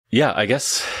Yeah, I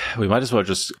guess we might as well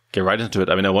just get right into it.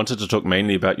 I mean, I wanted to talk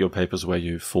mainly about your papers where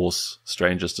you force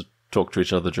strangers to talk to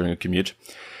each other during a commute.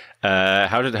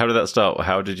 How did that start?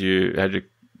 How did you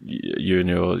and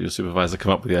your supervisor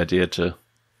come up with the idea to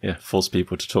force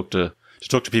people to talk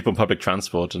to people in public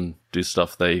transport and do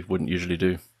stuff they wouldn't usually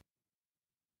do?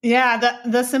 Yeah,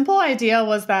 the simple idea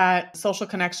was that social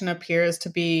connection appears to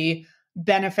be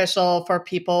beneficial for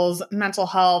people's mental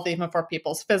health, even for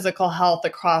people's physical health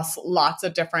across lots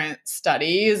of different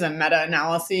studies and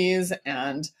meta-analyses.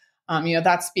 And,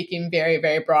 that's speaking very,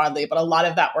 very broadly, but a lot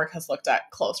of that work has looked at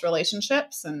close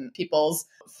relationships and people's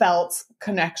felt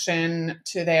connection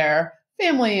to their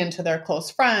family and to their close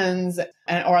friends,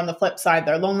 or on the flip side,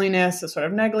 their loneliness is sort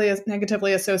of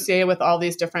negatively associated with all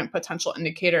these different potential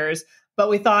indicators. But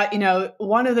we thought,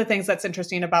 one of the things that's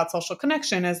interesting about social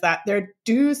connection is that there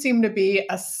do seem to be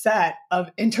a set of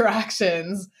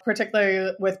interactions,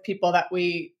 particularly with people that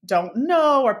we don't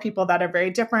know or people that are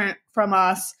very different from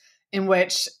us, in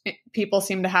which people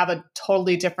seem to have a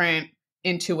totally different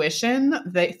intuition.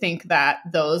 They think that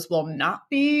those will not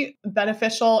be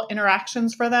beneficial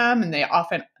interactions for them, and they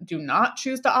often do not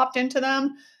choose to opt into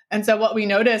them. And so what we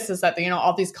notice is that,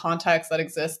 all these contexts that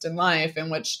exist in life in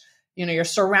which you're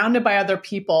surrounded by other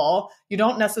people. You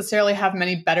don't necessarily have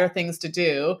many better things to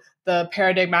do. The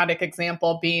paradigmatic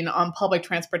example being on public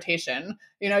transportation.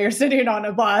 You're sitting on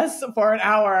a bus for an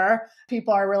hour.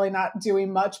 People are really not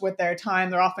doing much with their time.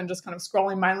 They're often just kind of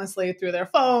scrolling mindlessly through their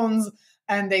phones.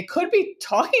 And they could be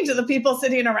talking to the people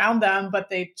sitting around them, but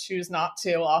they choose not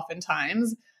to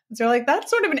oftentimes. And so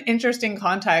that's sort of an interesting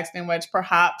context in which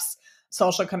perhaps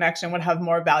social connection would have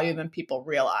more value than people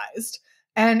realized.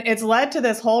 And it's led to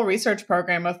this whole research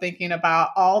program of thinking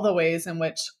about all the ways in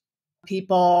which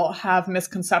people have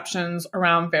misconceptions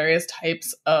around various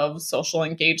types of social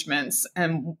engagements,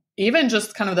 and even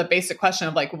just kind of the basic question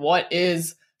of what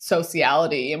is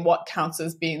sociality and what counts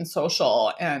as being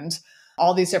social, and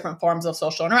all these different forms of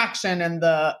social interaction and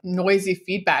the noisy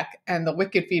feedback and the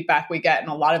wicked feedback we get in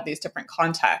a lot of these different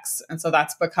contexts. And so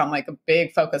that's become a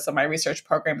big focus of my research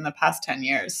program in the past 10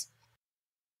 years.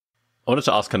 I wanted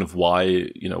to ask kind of why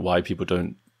people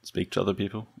don't speak to other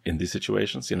people in these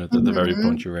situations, the very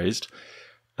point you raised.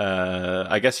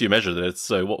 I guess you measured it.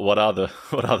 So what are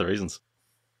the reasons?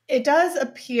 It does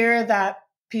appear that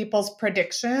people's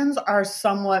predictions are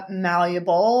somewhat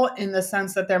malleable in the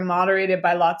sense that they're moderated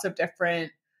by lots of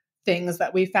different things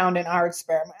that we found in our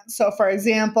experiments. So for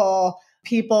example,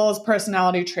 people's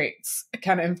personality traits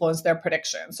can influence their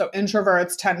predictions. So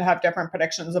introverts tend to have different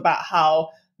predictions about how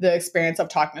the experience of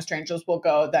talking to strangers will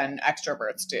go than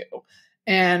extroverts do.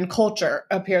 And culture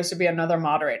appears to be another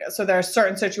moderator. So there are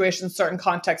certain situations, certain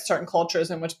contexts, certain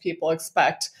cultures in which people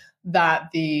expect that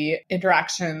the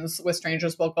interactions with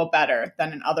strangers will go better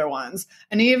than in other ones.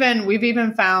 And we've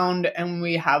even found, and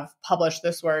we have published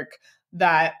this work,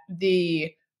 that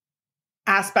the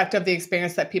aspect of the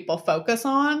experience that people focus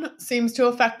on seems to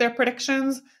affect their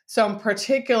predictions. So in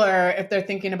particular, if they're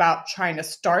thinking about trying to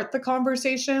start the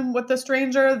conversation with the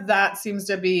stranger, that seems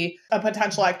to be a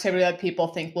potential activity that people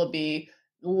think will be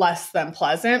less than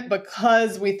pleasant,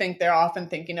 because we think they're often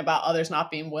thinking about others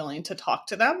not being willing to talk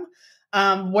to them.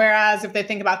 Whereas if they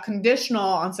think about conditional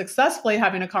on successfully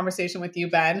having a conversation with you,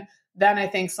 Ben, then I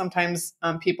think sometimes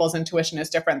people's intuition is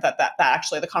different, that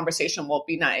actually the conversation will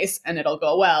be nice and it'll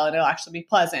go well and it'll actually be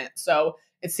pleasant. So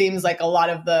it seems like a lot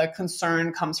of the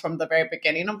concern comes from the very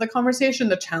beginning of the conversation,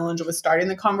 the challenge with starting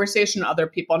the conversation, other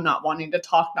people not wanting to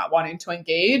talk, not wanting to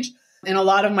engage. In a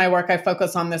lot of my work, I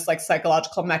focus on this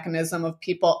psychological mechanism of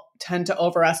people tend to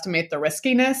overestimate the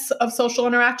riskiness of social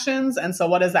interactions. And so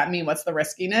what does that mean? What's the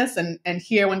riskiness? And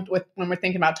here, when we're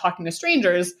thinking about talking to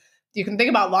strangers, you can think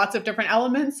about lots of different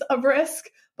elements of risk,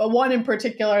 but one in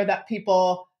particular that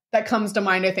comes to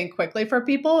mind, I think, quickly for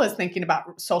people is thinking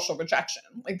about social rejection.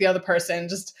 The other person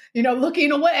just,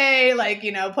 looking away,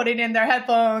 putting in their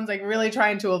headphones, really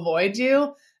trying to avoid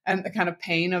you. And the kind of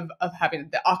pain of having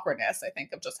the awkwardness, I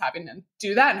think, of just having to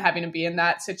do that and having to be in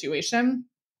that situation.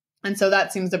 And so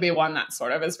that seems to be one that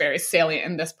sort of is very salient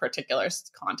in this particular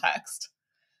context.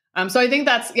 So I think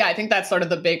that's sort of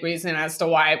the big reason as to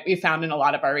why we found in a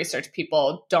lot of our research,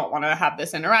 people don't want to have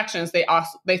this interaction.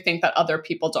 They think that other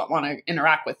people don't want to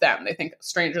interact with them. They think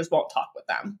strangers won't talk with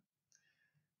them.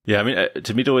 Yeah, I mean,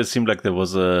 to me, it always seemed like there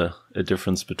was a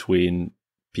difference between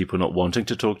people not wanting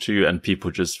to talk to you and people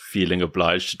just feeling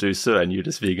obliged to do so, and you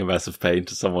just being a massive pain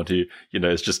to someone who,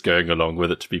 is just going along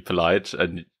with it to be polite.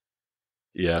 And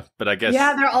yeah, but I guess...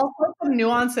 Yeah, there are all sorts of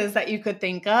nuances that you could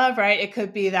think of, right? It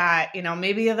could be that,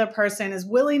 maybe the other person is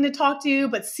willing to talk to you,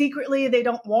 but secretly they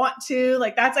don't want to.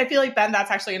 I feel like, Ben,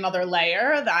 that's actually another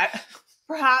layer that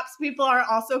perhaps people are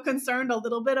also concerned a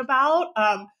little bit about.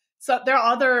 So there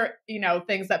are other,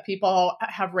 things that people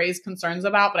have raised concerns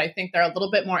about, but I think they're a little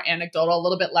bit more anecdotal, a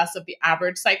little bit less of the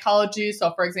average psychology.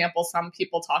 So for example, some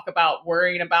people talk about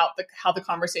worrying about how the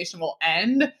conversation will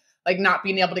end, like not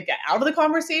being able to get out of the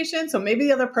conversation. So maybe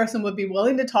the other person would be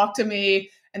willing to talk to me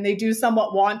and they do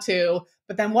somewhat want to,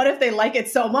 but then what if they like it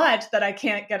so much that I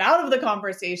can't get out of the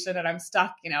conversation and I'm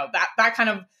stuck? That kind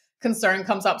of concern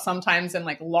comes up sometimes in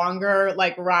like longer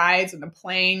like rides in the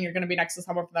plane. You're going to be next to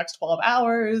someone for the next 12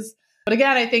 hours. But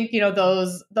again, I think,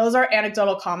 those are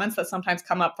anecdotal comments that sometimes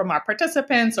come up from our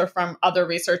participants or from other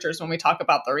researchers when we talk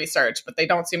about the research, but they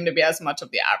don't seem to be as much of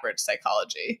the average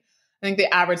psychology. I think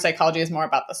the average psychology is more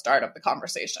about the start of the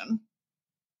conversation.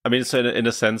 I mean, so in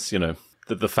a sense,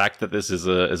 the fact that this is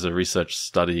a research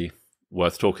study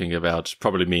worth talking about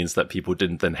probably means that people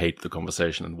didn't then hate the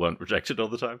conversation and weren't rejected all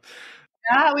the time.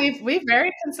 Yeah, we've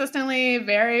very consistently,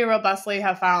 very robustly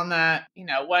have found that,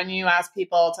 when you ask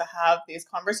people to have these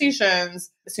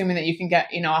conversations, assuming that you can get,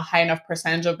 a high enough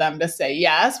percentage of them to say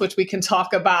yes, which we can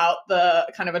talk about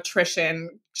the kind of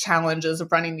attrition challenges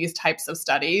of running these types of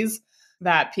studies,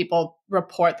 that people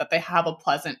report that they have a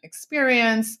pleasant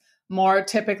experience,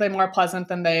 typically more pleasant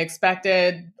than they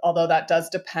expected, although that does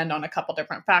depend on a couple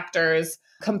different factors,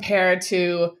 compared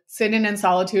to sitting in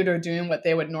solitude or doing what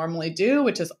they would normally do,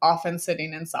 which is often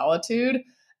sitting in solitude.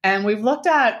 And we've looked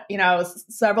at,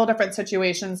 several different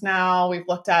situations now. We've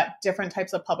looked at different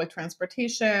types of public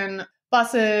transportation,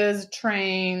 buses,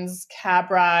 trains, cab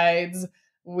rides.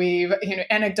 We've,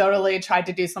 anecdotally tried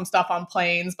to do some stuff on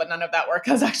planes, but none of that work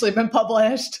has actually been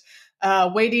published.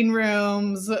 Waiting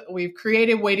rooms. We've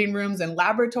created waiting rooms in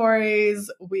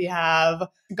laboratories. We have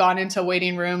gone into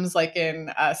waiting rooms like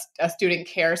in a student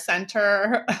care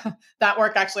center. That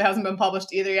work actually hasn't been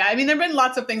published either yet. I mean, there have been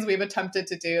lots of things we've attempted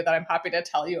to do that I'm happy to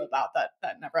tell you about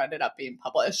that never ended up being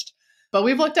published. But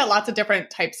we've looked at lots of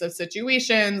different types of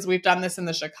situations. We've done this in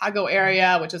the Chicago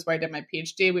area, which is where I did my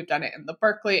PhD. We've done it in the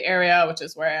Berkeley area, which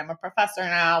is where I am a professor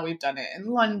now. We've done it in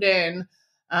London.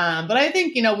 But I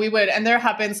think, we would, and there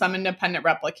have been some independent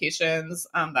replications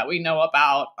that we know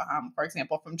about, for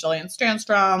example, from Jillian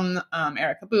Strandstrom,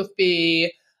 Erica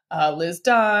Boothby, Liz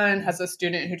Dunn has a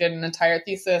student who did an entire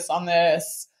thesis on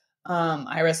this,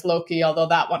 Iris Loki, although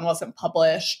that one wasn't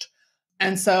published.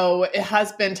 And so it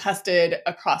has been tested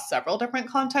across several different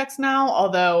contexts now,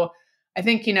 although I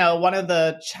think, one of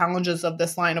the challenges of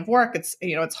this line of work,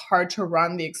 it's hard to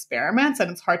run the experiments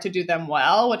and it's hard to do them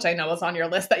well, which I know was on your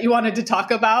list that you wanted to talk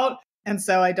about. And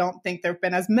so I don't think there've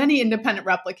been as many independent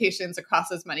replications across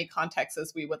as many contexts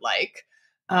as we would like.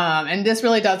 And this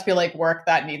really does feel like work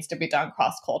that needs to be done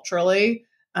cross-culturally,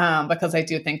 because I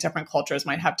do think different cultures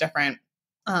might have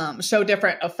show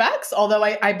different effects. Although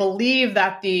I believe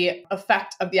that the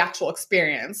effect of the actual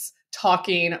experience,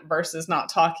 talking versus not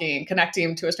talking,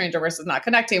 connecting to a stranger versus not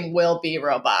connecting, will be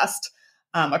robust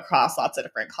across lots of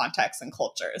different contexts and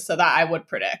cultures. So that I would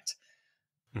predict.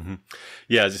 Mm-hmm.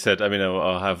 Yeah, as you said, I mean,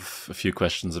 I'll have a few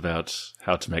questions about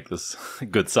how to make this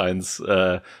good science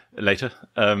later.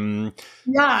 Yeah,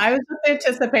 I was just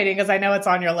anticipating because I know it's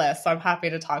on your list, so I'm happy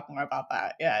to talk more about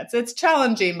that. Yeah, it's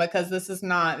challenging because this is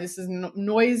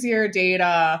noisier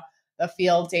data, the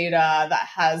field data that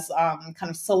has kind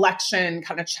of selection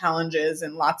kind of challenges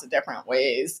in lots of different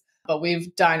ways. But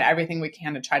we've done everything we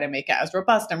can to try to make it as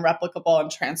robust and replicable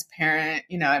and transparent.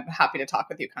 I'm happy to talk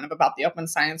with you kind of about the open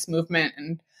science movement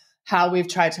and how we've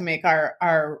tried to make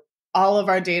all of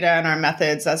our data and our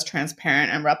methods as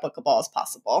transparent and replicable as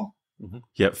possible. Mm-hmm.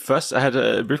 Yeah. First, I had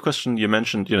a brief question. You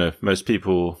mentioned, most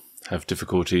people have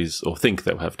difficulties or think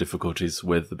they'll have difficulties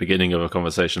with the beginning of a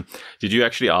conversation. Did you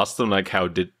actually ask them, how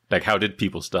did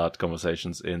people start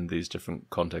conversations in these different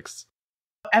contexts?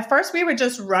 At first, we were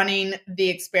just running the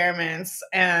experiments,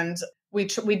 and we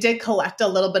did collect a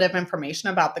little bit of information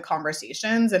about the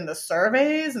conversations and the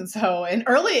surveys. And so in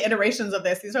early iterations of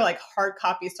this, these are like hard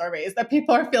copy surveys that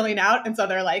people are filling out. And so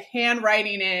they're like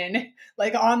handwriting in,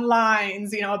 like on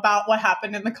lines, about what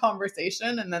happened in the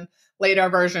conversation. And then later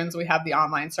versions, we have the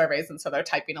online surveys. And so they're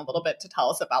typing a little bit to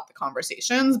tell us about the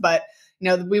conversations. But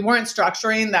we weren't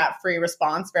structuring that free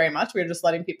response very much. We were just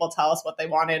letting people tell us what they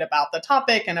wanted about the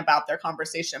topic and about their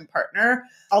conversation partner.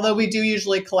 Although we do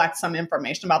usually collect some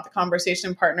information about the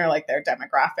conversation partner, like their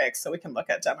demographics, so we can look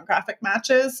at demographic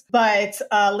matches. But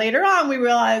later on, we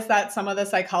realized that some of the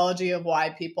psychology of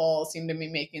why people seem to be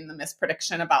making the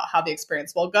misprediction about how the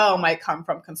experience will go might come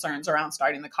from concerns around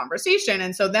starting the conversation.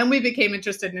 And so then we became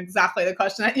interested in exactly the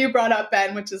question that you brought up,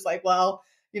 Ben, which is like, well,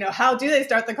 how do they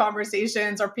start the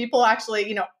conversations? Or people actually,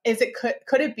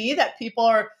 could it be that people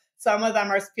are Some of them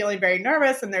are feeling very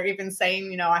nervous and they're even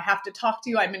saying, I have to talk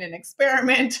to you. I'm in an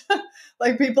experiment.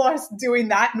 Like people are doing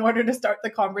that in order to start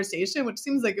the conversation, which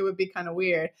seems like it would be kind of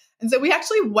weird. And so we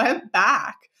actually went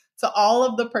back to all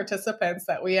of the participants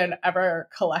that we had ever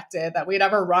collected, that we'd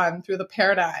ever run through the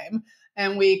paradigm.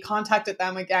 And we contacted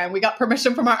them again. We got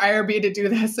permission from our IRB to do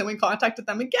this. And we contacted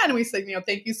them again. And we said,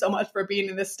 thank you so much for being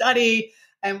in this study.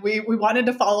 And we wanted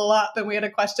to follow up and we had a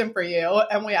question for you.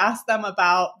 And we asked them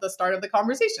about the start of the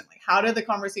conversation. Like, how did the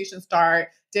conversation start?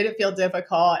 Did it feel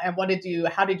difficult? And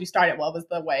how did you start it? What was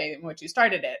the way in which you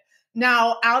started it?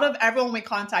 Now, out of everyone we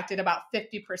contacted, about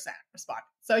 50% responded.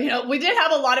 So, we did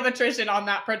have a lot of attrition on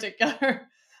that particular.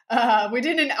 We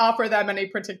didn't offer them any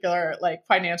particular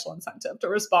financial incentive to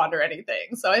respond or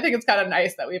anything. So I think it's kind of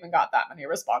nice that we even got that many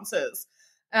responses.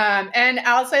 And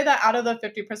I'll say that out of the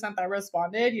 50% that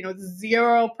responded,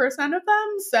 0% of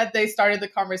them said they started the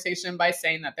conversation by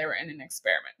saying that they were in an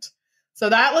experiment. So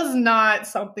that was not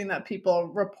something that people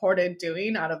reported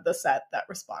doing out of the set that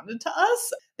responded to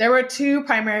us. There were two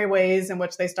primary ways in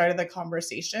which they started the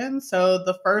conversation. So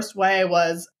the first way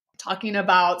was talking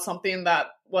about something that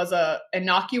was a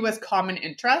innocuous common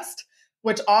interest,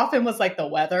 which often was like the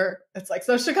weather. It's like,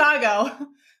 so Chicago,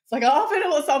 it's like often it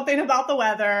was something about the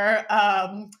weather.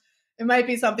 It might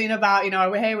be something about,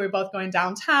 hey, we're both going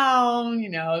downtown,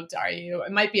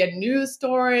 it might be a news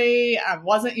story. It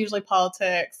wasn't usually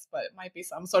politics, but it might be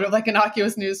some sort of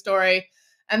innocuous news story.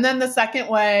 And then the second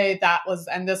way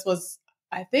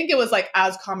I think it was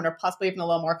as common or possibly even a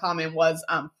little more common was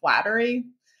flattery.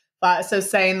 So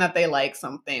saying that they like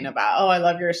something about, I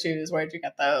love your shoes. Where'd you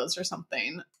get those or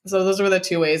something? So those were the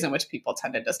two ways in which people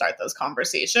tended to start those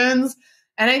conversations.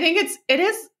 And I think it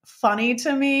is funny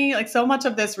to me, so much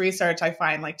of this research I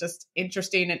find just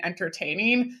interesting and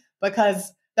entertaining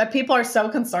because that people are so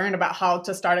concerned about how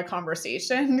to start a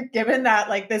conversation, given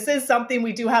that this is something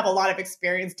we do have a lot of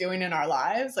experience doing in our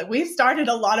lives. We've started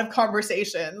a lot of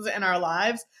conversations in our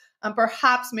lives.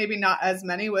 Perhaps maybe not as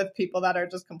many with people that are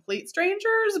just complete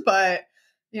strangers, but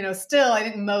still, I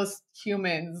think most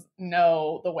humans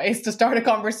know the ways to start a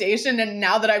conversation. And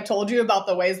now that I've told you about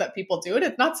the ways that people do it,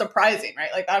 it's not surprising,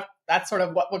 right? That's sort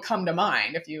of what would come to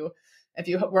mind if you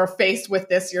were faced with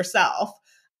this yourself.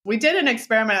 We did an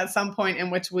experiment at some point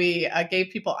in which we gave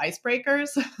people icebreakers.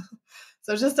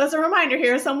 So just as a reminder,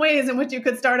 here are some ways in which you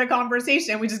could start a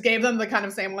conversation. We just gave them the kind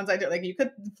of same ones I do. You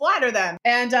could flatter them.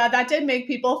 And that did make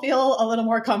people feel a little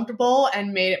more comfortable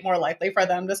and made it more likely for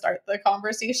them to start the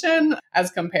conversation as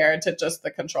compared to just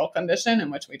the control condition in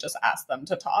which we just asked them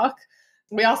to talk.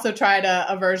 We also tried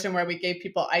a version where we gave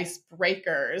people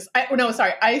icebreakers.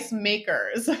 Ice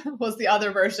makers was the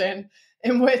other version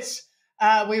in which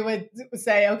we would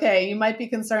say, okay, you might be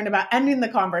concerned about ending the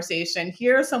conversation.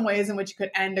 Here are some ways in which you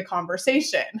could end a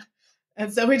conversation.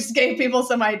 And so we just gave people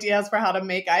some ideas for how to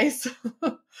make ice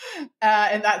in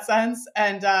that sense.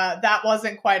 And that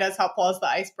wasn't quite as helpful as the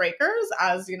icebreakers,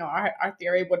 as our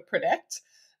theory would predict.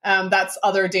 That's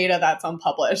other data that's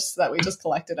unpublished that we just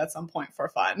collected at some point for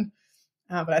fun.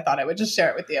 But I thought I would just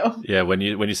share it with you. Yeah, when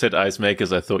you said ice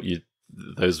makers, I thought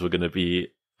those were going to be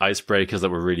icebreakers that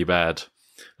were really bad.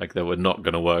 They were not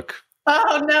going to work.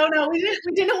 Oh, no. We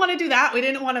didn't want to do that. We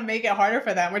didn't want to make it harder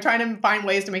for them. We're trying to find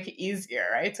ways to make it easier,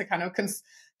 right? To kind of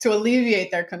to alleviate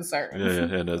their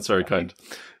concerns. Yeah, no, it's very kind.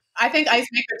 I think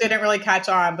Icemaker didn't really catch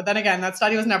on, but then again, that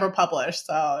study was never published,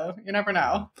 so you never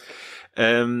know.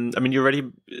 You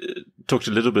already talked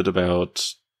a little bit about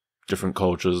different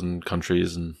cultures and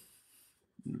countries and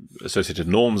associated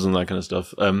norms and that kind of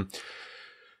stuff.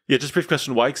 Just a brief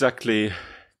question. Why exactly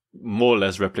more or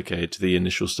less replicate the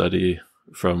initial study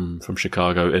from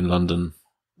Chicago in London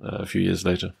a few years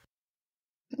later?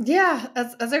 Yeah,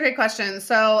 that's a great question.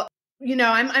 So,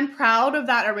 I'm proud of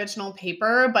that original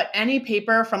paper, but any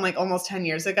paper from almost 10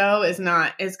 years ago is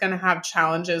going to have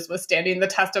challenges withstanding the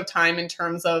test of time in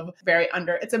terms of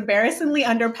it's embarrassingly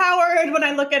underpowered when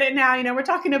I look at it now. We're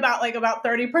talking about about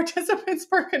 30 participants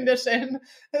per condition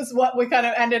is what we kind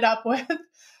of ended up with.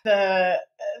 The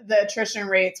attrition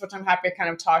rates, which I'm happy to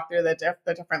kind of talk through the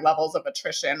different levels of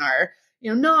attrition are,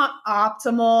 not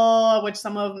optimal, which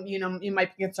some of, you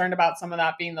might be concerned about some of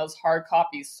that being those hard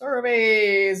copy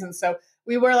surveys. And so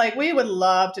we were we would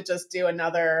love to just do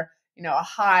another, a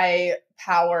high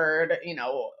powered,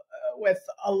 with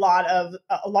a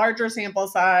larger sample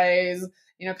size,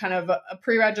 kind of a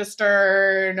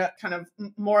pre-registered, kind of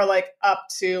more up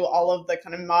to all of the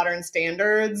kind of modern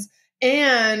standards,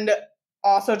 and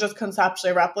also just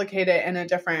conceptually replicate it in a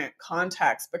different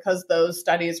context, because those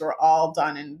studies were all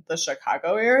done in the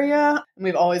Chicago area. And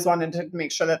we've always wanted to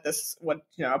make sure that this would,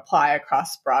 apply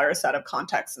across a broader set of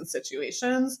contexts and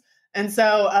situations. And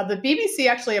so the BBC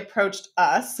actually approached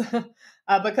us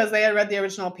because they had read the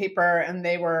original paper, and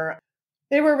they were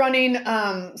running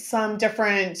some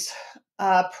different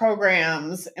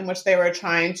programs in which they were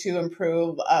trying to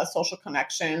improve social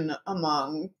connection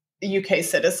among UK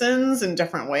citizens in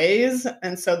different ways.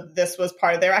 And so this was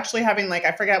part of, they're actually having, like,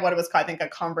 I forget what it was called, I think a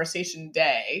conversation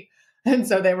day. And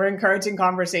so they were encouraging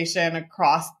conversation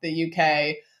across the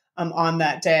UK on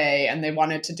that day. And they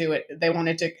wanted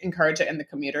to encourage it in the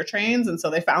commuter trains. And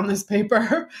so they found this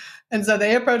paper. And so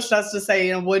they approached us to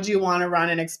say, would you want to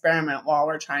run an experiment while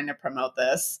we're trying to promote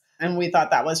this? And we thought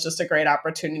that was just a great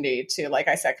opportunity to, like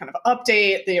I said, kind of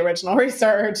update the original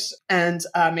research and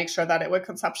make sure that it would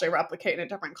conceptually replicate in a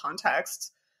different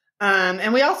context.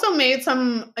 And we also made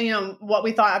some, what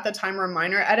we thought at the time were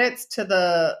minor edits to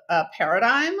the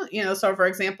paradigm. So for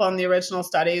example, in the original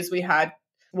studies, we had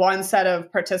one set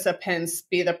of participants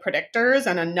be the predictors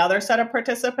and another set of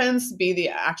participants be the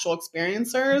actual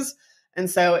experiencers. And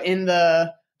so in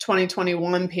the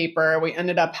 2021 paper, we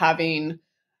ended up having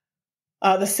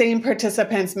the same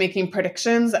participants making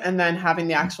predictions and then having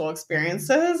the actual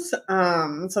experiences.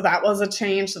 So that was a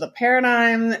change to the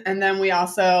paradigm. And then we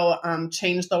also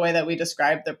changed the way that we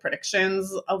described the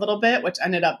predictions a little bit, which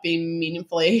ended up being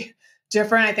meaningfully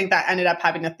different. I think that ended up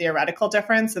having a theoretical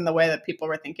difference in the way that people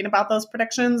were thinking about those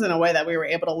predictions in a way that we were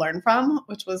able to learn from,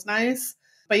 which was nice.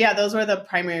 But yeah, those were the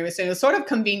primary reasons. It was sort of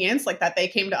convenience, like that they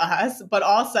came to us, but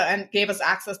also and gave us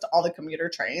access to all the commuter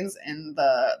trains in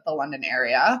the London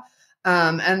area.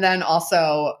 And then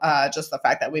also just the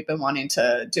fact that we've been wanting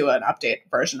to do an update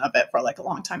version of it for like a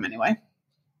long time anyway.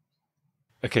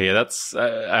 Okay, yeah, that's.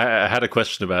 I had a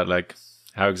question about like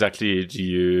how exactly do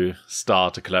you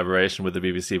start a collaboration with the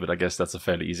BBC, but I guess that's a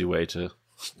fairly easy way to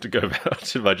go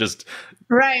about it by just.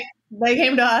 Right, they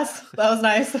came to us. That was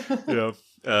nice. Yeah,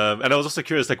 and I was also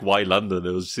curious, like, why London?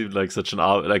 It seemed like such an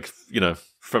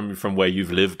from where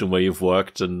you've lived and where you've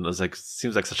worked, and it was like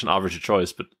seems like such an arbitrary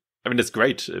choice, but. I mean, it's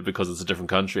great because it's a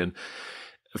different country. And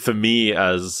for me,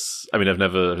 I've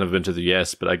never been to the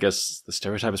US, but I guess the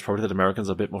stereotype is probably that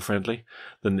Americans are a bit more friendly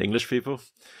than English people.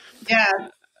 Yeah,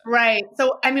 right.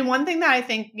 So, I mean, one thing that I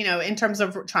think, in terms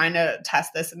of trying to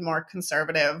test this in more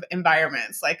conservative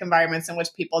environments, like environments in which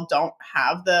people don't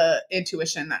have the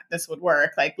intuition that this would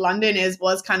work, like London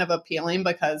was kind of appealing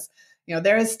because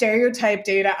there is stereotype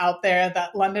data out there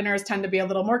that Londoners tend to be a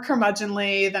little more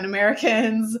curmudgeonly than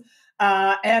Americans.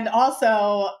 And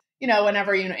also,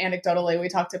 whenever, anecdotally, we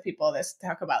talk to people,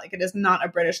 talk about like, it is not a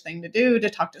British thing to do to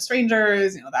talk to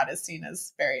strangers, that is seen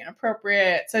as very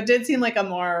inappropriate. So it did seem like a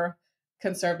more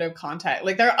conservative context.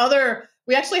 Like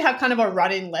we actually have kind of a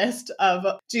running list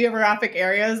of geographic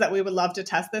areas that we would love to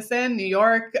test this in. New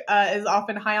York is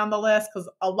often high on the list because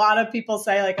a lot of people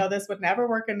say like, oh, this would never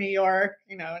work in New York.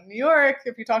 In New York,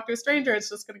 if you talk to a stranger, it's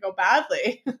just going to go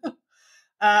badly.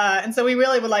 And so we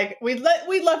really would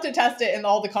we'd love to test it in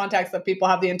all the contexts that people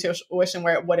have the intuition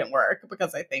where it wouldn't work,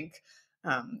 because I think,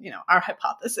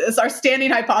 our standing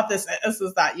hypothesis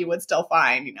is that you would still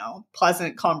find,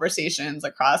 pleasant conversations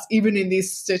across, even in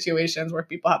these situations where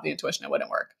people have the intuition it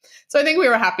wouldn't work. So I think we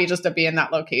were happy just to be in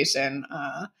that location,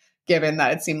 given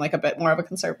that it seemed like a bit more of a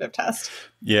conservative test.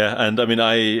 Yeah. And I mean,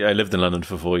 I lived in London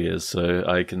for 4 years, so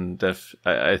I can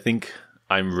I think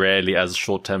I'm rarely as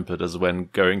short-tempered as when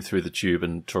going through the tube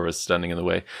and tourists standing in the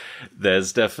way.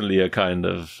 There's definitely a kind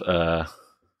of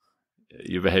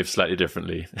you behave slightly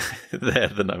differently there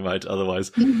than I might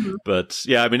otherwise. Mm-hmm. But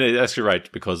yeah, I mean, that's actually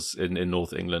right, because in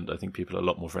North England, I think people are a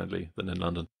lot more friendly than in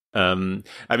London.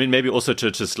 I mean, maybe also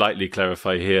to slightly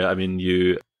clarify here, I mean,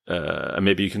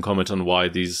 maybe you can comment on why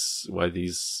these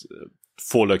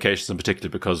 4 locations in particular,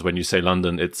 because when you say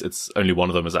London, it's only one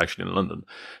of them is actually in London.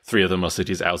 3 of them are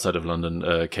cities outside of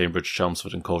London, Cambridge,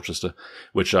 Chelmsford and Colchester,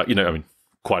 which are,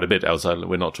 quite a bit outside.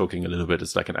 We're not talking a little bit,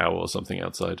 it's like an hour or something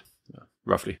outside,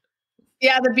 roughly.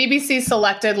 Yeah, the BBC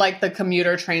selected like the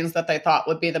commuter trains that they thought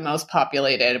would be the most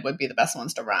populated, would be the best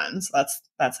ones to run. So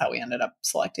that's how we ended up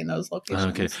selecting those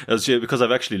locations. Okay, because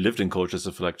I've actually lived in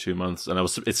Colchester for like 2 months, and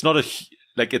it's not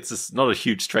a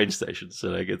huge train station. So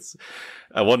like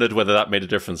I wondered whether that made a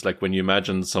difference. Like when you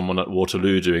imagine someone at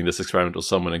Waterloo doing this experiment, or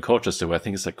someone in Colchester, where I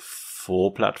think it's like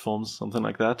 4 platforms, something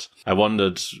like that. I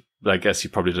wondered, I guess you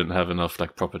probably didn't have enough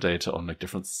like proper data on like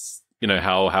different,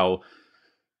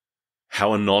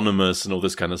 how anonymous and all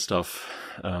this kind of stuff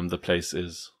the place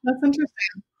is. That's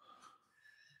interesting.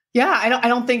 Yeah, I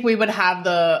don't think we would have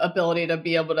the ability to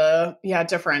be able to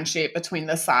differentiate between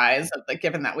the size of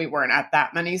given that we weren't at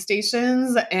that many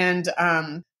stations. And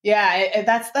Yeah,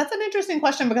 that's an interesting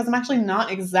question because I'm actually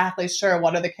not exactly sure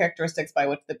what are the characteristics by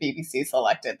which the BBC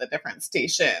selected the different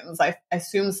stations. I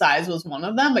assume size was one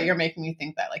of them, but you're making me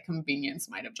think that like convenience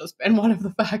might have just been one of the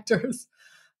factors.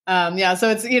 Yeah,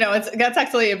 so that's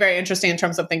actually very interesting in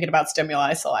terms of thinking about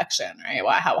stimuli selection, right?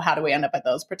 How do we end up at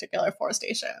those particular 4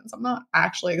 stations? I'm not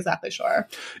actually exactly sure.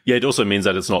 Yeah, it also means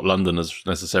that it's not Londoners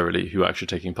necessarily who are actually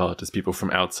taking part. It's people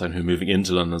from outside who are moving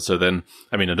into London. So then,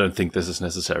 I mean, I don't think this is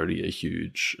necessarily a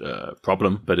huge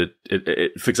problem, but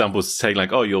it, for example, saying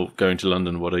like, oh, you're going to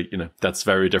London, that's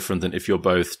very different than if you're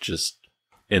both just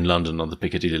in London on the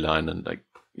Piccadilly line and like,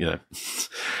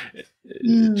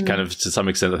 it kind of to some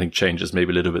extent, I think changes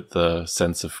maybe a little bit the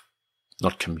sense of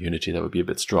not community. That would be a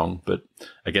bit strong, but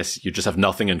I guess you just have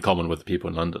nothing in common with the people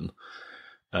in London.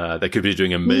 They could be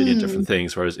doing a million different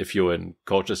things. Whereas if you're in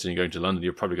Colchester and you're going to London,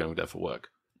 you're probably going there for work.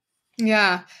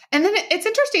 Yeah. And then it's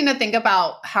interesting to think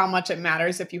about how much it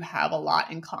matters if you have a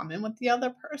lot in common with the other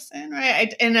person,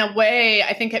 right? In a way,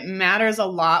 I think it matters a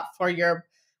lot for your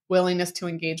willingness to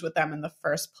engage with them in the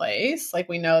first place. Like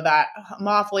we know that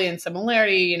homophily and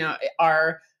similarity,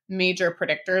 are major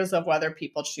predictors of whether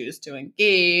people choose to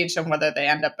engage and whether they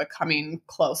end up becoming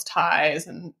close ties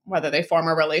and whether they form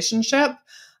a relationship.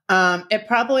 It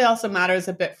probably also matters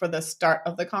a bit for the start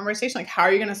of the conversation. Like, how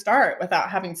are you going to start without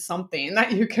having something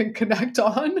that you can connect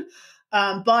on?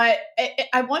 But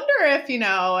I wonder if,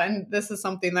 and this is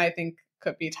something that I think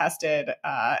could be tested,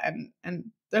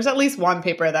 and there's at least one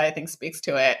paper that I think speaks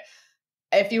to it.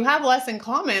 If you have less in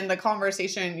common, the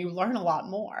conversation, you learn a lot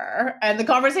more. And the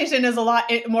conversation is a lot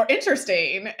more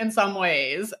interesting in some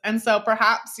ways. And so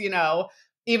perhaps,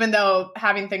 even though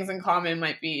having things in common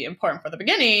might be important for the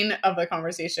beginning of the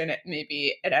conversation,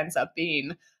 it ends up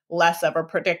being less of a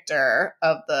predictor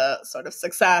of the sort of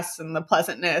success and the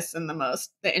pleasantness and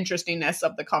the interestingness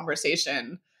of the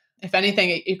conversation. If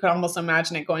anything, you could almost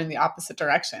imagine it going in the opposite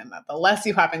direction, that the less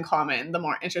you have in common, the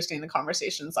more interesting the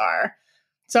conversations are.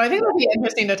 So I think it would be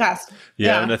interesting to test.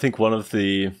 Yeah. And I think we'll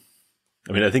get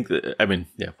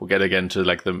again to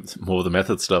like the more of the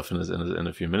method stuff in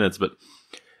a few minutes, but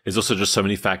it's also just so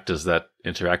many factors that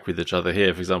interact with each other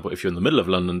here. For example, if you're in the middle of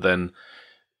London, then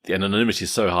the anonymity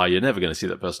is so high, you're never going to see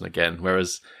that person again.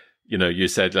 Whereas, you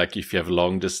said like if you have a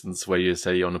long distance where you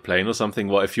say you're on a plane or something,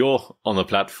 well, if you're on a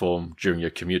platform during your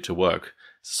commute to work,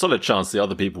 it's a solid chance the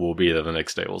other people will be there the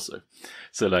next day also.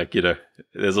 So like,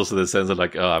 there's also the sense of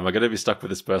like, oh, am I going to be stuck with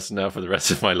this person now for the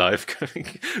rest of my life?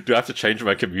 Do I have to change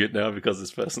my commute now because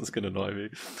this person's going to annoy me?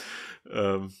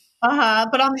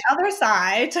 But on the other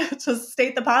side, to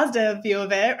state the positive view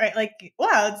of it, right? Like,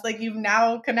 wow, it's like you've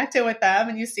now connected with them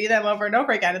and you see them over and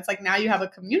over again. It's like now you have a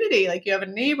community, like you have a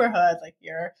neighborhood, like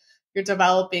you're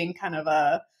developing kind of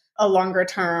a longer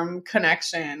term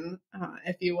connection,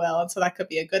 if you will. And so that could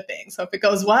be a good thing. So if it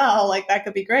goes well, like that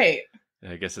could be great.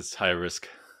 Yeah, I guess it's high risk,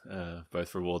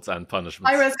 both rewards and punishments.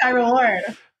 High risk, high reward.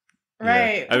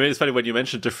 Right. Yeah. I mean, it's funny when you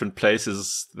mention different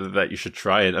places that you should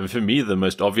try it. I mean, for me, the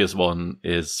most obvious one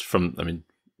is from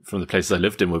the places I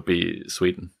lived in would be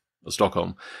Sweden or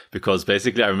Stockholm, because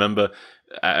basically I remember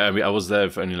I was there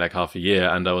for only like half a year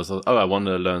and I was like, I want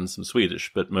to learn some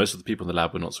Swedish, but most of the people in the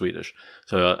lab were not Swedish.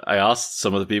 So I asked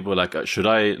some of the people like, should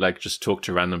I like just talk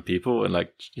to random people and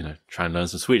like, try and learn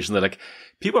some Swedish? And they're like,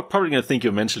 people are probably going to think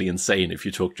you're mentally insane if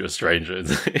you talk to a stranger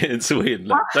in Sweden.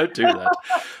 Like, don't do that.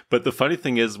 But the funny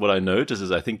thing is, what I noticed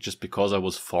is I think just because I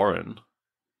was foreign,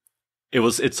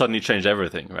 it suddenly changed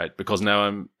everything, right? Because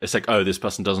now it's like, oh, this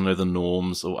person doesn't know the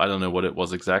norms, or I don't know what it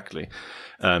was exactly.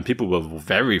 People were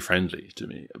very friendly to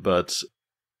me, but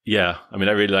yeah, I mean,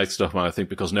 I really like Stockholm, I think,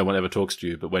 because no one ever talks to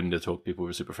you, but when they talk, people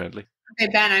were super friendly. Okay,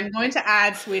 Ben, I'm going to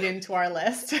add Sweden to our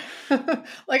list.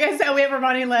 Like I said, we have a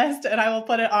running list and I will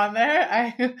put it on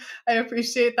there. I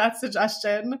appreciate that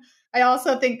suggestion. I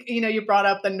also think, you brought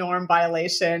up the norm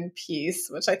violation piece,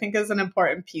 which I think is an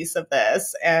important piece of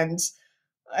this. And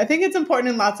I think it's important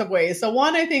in lots of ways. So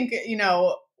one, I think,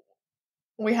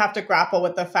 we have to grapple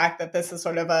with the fact that this is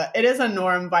it is a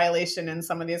norm violation in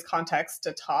some of these contexts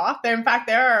to talk. In fact,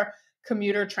 there are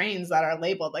commuter trains that are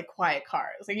labeled like quiet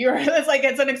cars. Like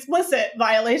it's an explicit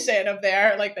violation of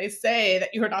like they say that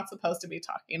you are not supposed to be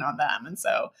talking on them. And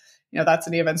so, that's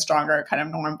an even stronger kind of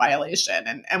norm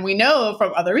violation. And we know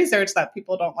from other research that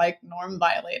people don't like norm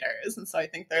violators. And so I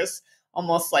think there's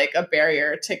almost like a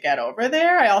barrier to get over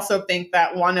there. I also think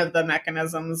that one of the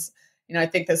mechanisms, I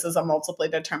think this is a multiply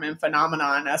determined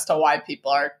phenomenon as to why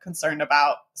people are concerned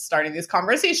about starting these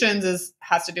conversations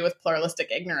has to do with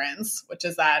pluralistic ignorance, which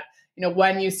is that,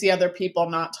 when you see other people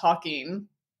not talking,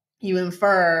 you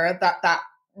infer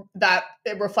that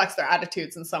it reflects their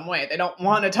attitudes in some way. They don't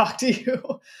want to talk to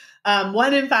you.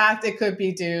 when in fact it could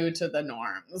be due to the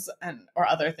norms or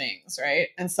other things, right?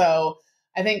 And so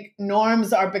I think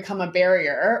norms are become a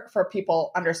barrier for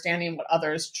people understanding what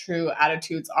others' true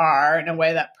attitudes are in a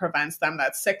way that prevents them,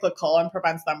 that's cyclical and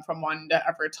prevents them from wanting to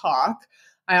ever talk.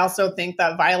 I also think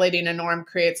that violating a norm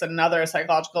creates another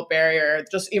psychological barrier.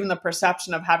 Just even the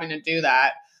perception of having to do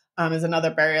that is another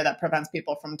barrier that prevents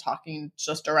people from talking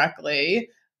just directly.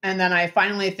 And then I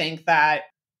finally think that,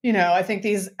 I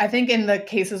think in the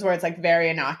cases where it's like very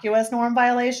innocuous norm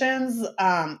violations,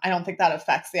 I don't think that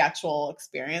affects the actual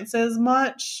experiences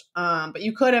much. But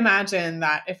you could imagine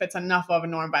that if it's enough of a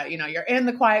norm, you're in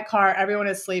the quiet car, everyone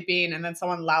is sleeping, and then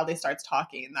someone loudly starts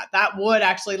talking, that would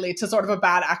actually lead to sort of a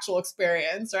bad actual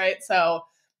experience, right? So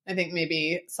I think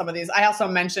maybe some of these, I also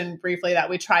mentioned briefly that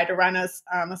we tried to run a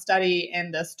study in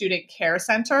the student care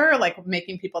center, like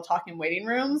making people talk in waiting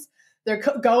rooms. They're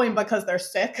going because they're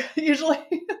sick usually.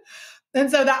 And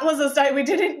so that was a study.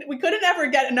 We couldn't ever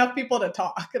get enough people to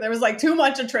talk. There was like too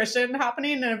much attrition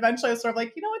happening. And eventually I was sort of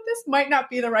like, this might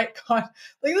not be the right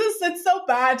it's so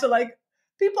bad to like,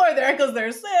 people are there because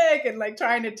they're sick and like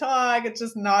trying to talk. It's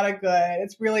just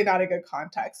it's really not a good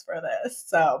context for this.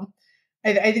 So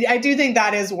I do think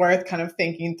that is worth kind of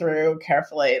thinking through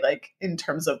carefully, like in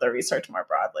terms of the research more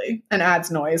broadly, and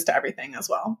adds noise to everything as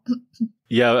well.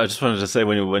 Yeah, I just wanted to say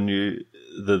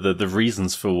the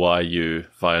reasons for why you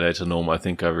violate a norm, I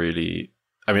think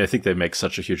I think they make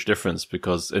such a huge difference,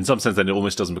 because in some sense then it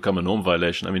almost doesn't become a norm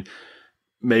violation. I mean,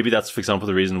 maybe that's, for example,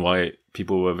 the reason why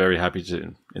people were very happy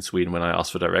in Sweden when I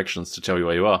asked for directions to tell you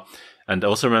where you are. And I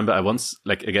also remember I once,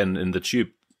 like again in the tube,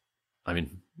 I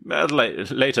mean,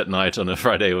 late at night on a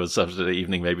Friday or Saturday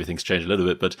evening, maybe things change a little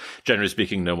bit, but generally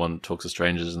speaking, no one talks to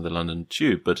strangers in the London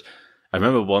tube. But I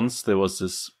remember once there was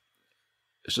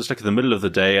it's just like in the middle of the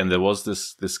day, and there was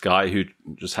this guy who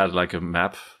just had like a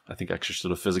map, I think actually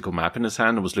sort of physical map in his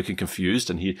hand, and was looking confused,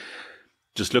 and he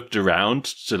just looked around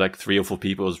to like 3 or 4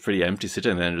 people. It was pretty empty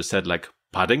sitting there, and just said like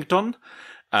Paddington,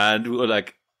 and we were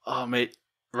like, oh mate,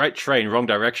 right train, wrong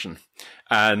direction.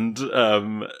 And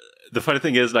the funny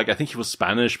thing is, like, I think he was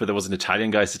Spanish, but there was an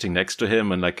Italian guy sitting next to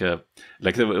him, and it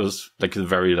was like a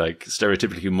very like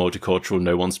stereotypically multicultural,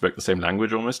 no one spoke the same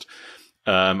language almost.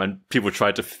 And people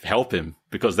tried to help him,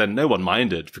 because then no one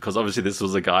minded, because obviously this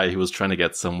was a guy who was trying to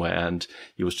get somewhere and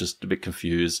he was just a bit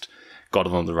confused, got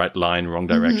on the right line, wrong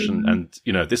direction.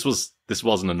 Mm-hmm. And, this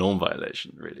wasn't a norm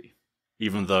violation really,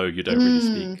 even though you don't really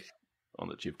speak on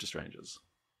the tube to strangers.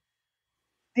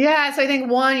 Yeah. So I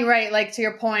think one, you're right. Like to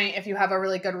your point, if you have a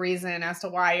really good reason as to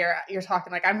why you're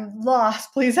talking, like, I'm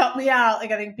lost, please help me out.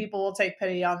 Like, I think people will take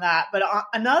pity on that. But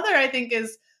another, I think,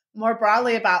 is more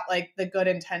broadly about like the good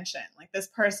intention. Like this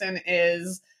person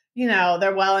is,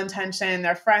 they're well-intentioned,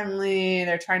 they're friendly,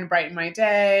 they're trying to brighten my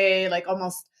day, like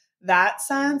almost that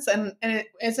sense. And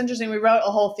it's interesting. We wrote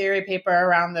a whole theory paper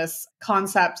around this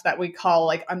concept that we call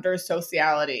like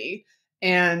undersociality.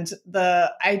 And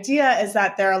the idea is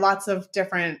that there are lots of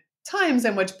different times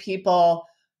in which people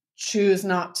choose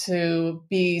not to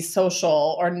be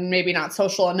social, or maybe not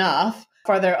social enough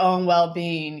for their own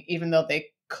well-being, even though they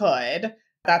could.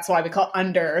 That's why we call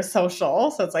under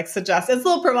social. So it's like it's a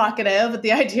little provocative, but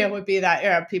the idea would be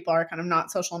that people are kind of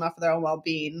not social enough for their own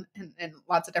well-being in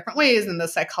lots of different ways. And the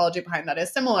psychology behind that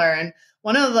is similar. And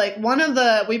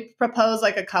we propose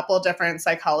like a couple different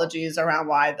psychologies around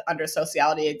why the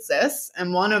undersociality exists.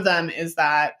 And one of them is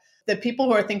that the people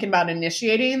who are thinking about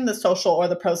initiating the social or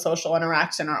the pro-social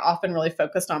interaction are often really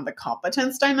focused on the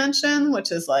competence dimension,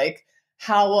 which is like,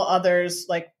 how will others,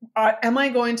 like, am I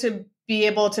going to be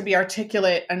able to be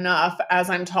articulate enough as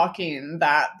I'm talking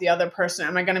that the other person,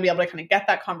 am I going to be able to kind of get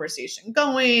that conversation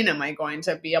going? Am I going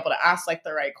to be able to ask like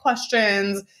the right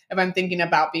questions? If I'm thinking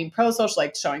about being pro-social,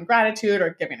 like showing gratitude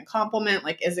or giving a compliment,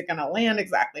 like, is it going to land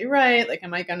exactly right? Like,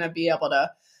 am I going to be able to,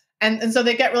 and so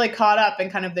they get really caught up in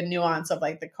kind of the nuance of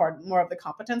like more of the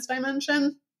competence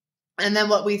dimension. And then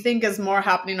what we think is more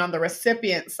happening on the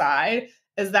recipient side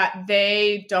is that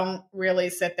they don't really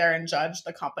sit there and judge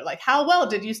the like, how well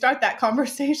did you start that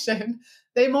conversation?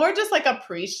 They more just like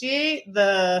appreciate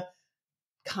the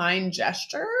kind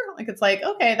gesture. Like, it's like,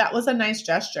 okay, that was a nice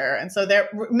gesture. And so they're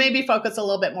maybe focused a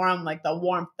little bit more on like the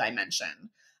warmth dimension.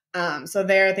 So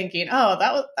they're thinking, oh,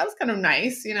 that was kind of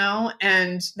nice,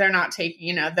 and they're not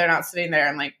taking, they're not sitting there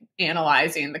and like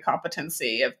analyzing the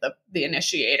competency of the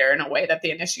initiator in a way that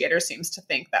the initiator seems to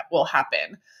think that will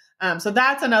happen. So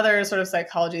that's another sort of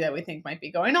psychology that we think might be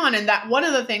going on. And that one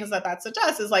of the things that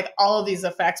suggests is like all of these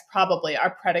effects probably are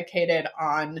predicated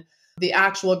on the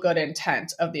actual good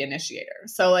intent of the initiator.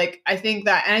 So like, I think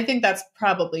that's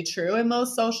probably true in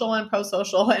most social and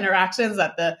pro-social interactions,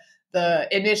 that the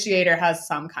initiator has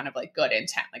some kind of like good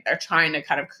intent. Like they're trying to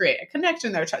kind of create a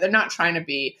connection. They're not trying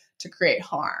to create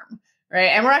harm. Right.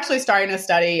 And we're actually starting to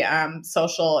study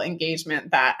social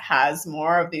engagement that has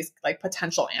more of these like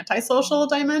potential antisocial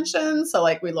dimensions. So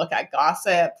like we look at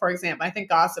gossip, for example. I think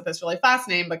gossip is really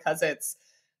fascinating because it's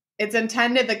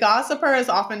intended, the gossiper is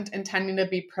often intending to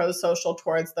be pro-social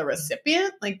towards the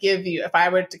recipient. Like if I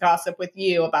were to gossip with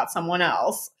you about someone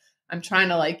else, I'm trying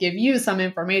to like give you some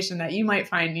information that you might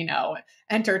find,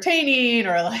 entertaining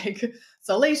or like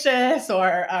salacious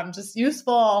or just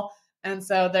useful. And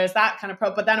so there's that kind of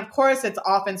but then of course it's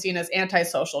often seen as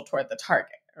antisocial toward the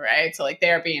target, right? So like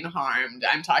they're being harmed.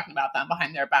 I'm talking about them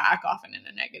behind their back, often in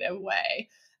a negative way.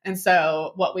 And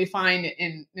so what we find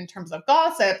in terms of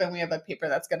gossip, and we have a paper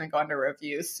that's going to go under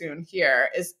review soon here,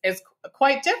 is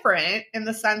quite different in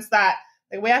the sense that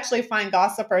like, we actually find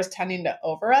gossipers tending to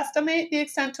overestimate the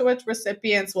extent to which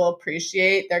recipients will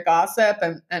appreciate their gossip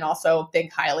and also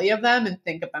think highly of them and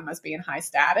think of them as being high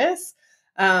status.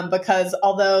 Because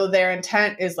although their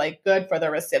intent is like good for the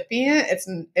recipient,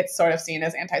 it's sort of seen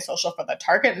as antisocial for the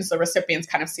target. And so recipients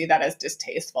kind of see that as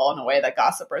distasteful in a way that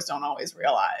gossipers don't always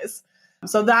realize.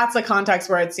 So that's a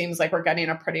context where it seems like we're getting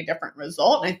a pretty different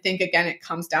result. And I think, again, it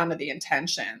comes down to the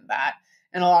intention that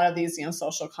in a lot of these,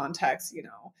 social contexts,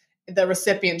 the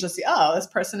recipient just see, oh, this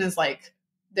person is like,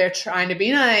 they're trying to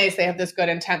be nice. They have this good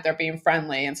intent. They're being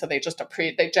friendly. And so they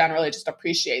generally just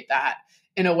appreciate that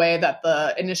in a way that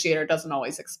the initiator doesn't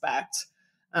always expect.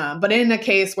 But in a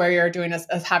case where you're doing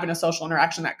having a social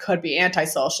interaction that could be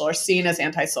antisocial or seen as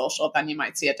antisocial, then you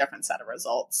might see a different set of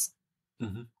results.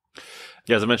 Mm-hmm.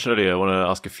 Yeah, as I mentioned earlier, I want to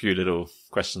ask a few little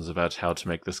questions about how to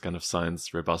make this kind of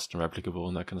science robust and replicable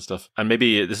and that kind of stuff. And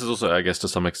maybe this is also, I guess, to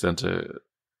some extent, a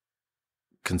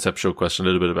conceptual question, a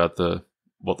little bit about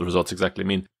what the results exactly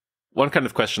mean. One kind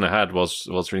of question I had whilst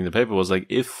reading the paper was like,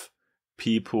 if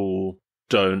people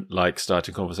don't like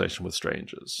starting conversation with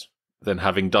strangers, then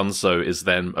having done so is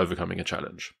then overcoming a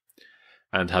challenge.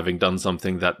 And having done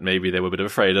something that maybe they were a bit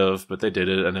afraid of, but they did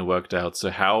it and it worked out.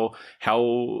 So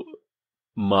how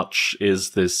much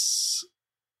is this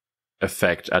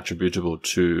effect attributable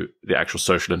to the actual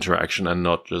social interaction and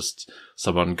not just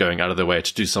someone going out of their way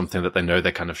to do something that they know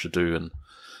they kind of should do and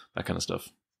that kind of stuff?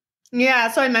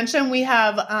 Yeah. So I mentioned we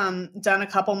have done a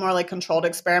couple more like controlled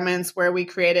experiments where we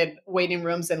created waiting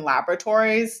rooms in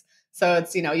laboratories. So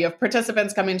it's, you have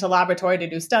participants coming to laboratory to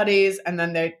do studies, and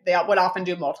then they would often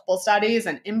do multiple studies.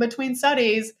 And in between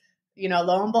studies,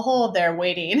 lo and behold, they're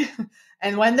waiting.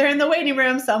 And when they're in the waiting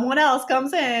room, someone else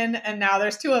comes in, and now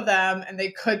there's two of them, and they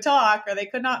could talk or they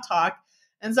could not talk.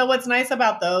 And so what's nice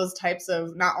about those types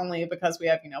of, not only because we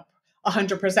have,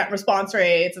 100% response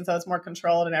rates, and so it's more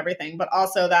controlled and everything, but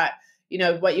also that,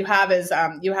 what you have is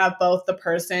you have both the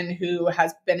person who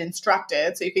has been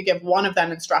instructed. So you could give one of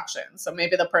them instructions. So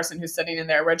maybe the person who's sitting in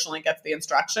there originally gets the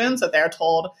instructions. So they're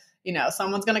told,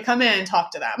 someone's going to come in and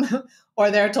talk to them, or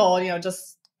they're told,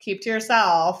 just keep to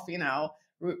yourself,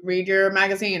 read your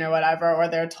magazine or whatever, or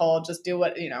they're told just do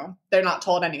what, they're not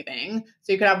told anything.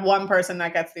 So you could have one person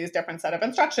that gets these different set of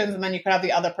instructions, and then you could have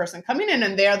the other person coming in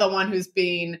and they're the one who's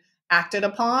being acted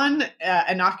upon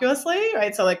innocuously,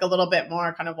 right? So like a little bit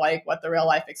more kind of like what the real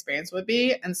life experience would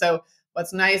be. And so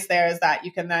what's nice there is that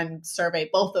you can then survey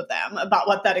both of them about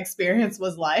what that experience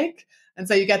was like. And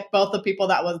so you get both the people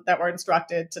that were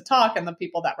instructed to talk and the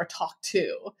people that were talked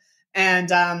to.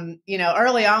 And,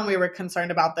 early on, we were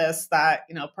concerned about this, that,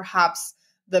 perhaps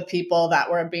the people that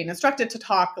were being instructed to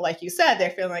talk, like you said, they're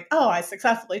feeling like, oh, I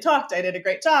successfully talked. I did a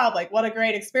great job. Like, what a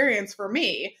great experience for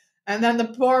me. And then the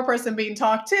poor person being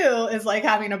talked to is like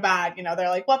having a bad, they're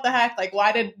like, what the heck? Like,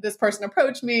 why did this person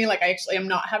approach me? Like, I actually am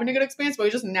not having a good experience, but we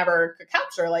just never could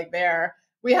capture like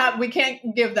we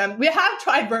can't give them, we have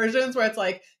tried versions where it's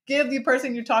like, give the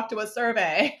person you talk to a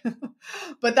survey,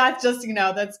 but that's just,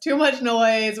 that's too much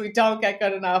noise. We don't get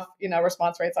good enough,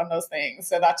 response rates on those things.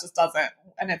 So that just doesn't,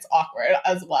 and it's awkward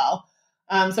as well.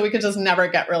 So we could just never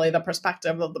get really the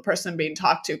perspective of the person being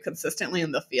talked to consistently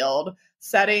in the field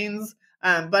settings.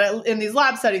 But in these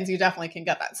lab settings, you definitely can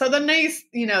get that. So the nice,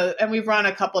 and we've run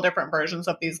a couple different versions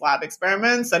of these lab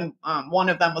experiments. And one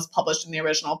of them was published in the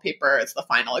original paper. It's the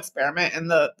final experiment in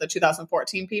the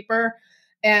 2014 paper.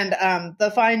 And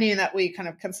the finding that we kind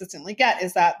of consistently get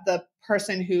is that the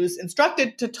person who's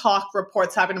instructed to talk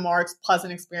reports having a more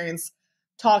pleasant experience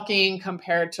talking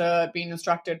compared to being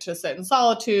instructed to sit in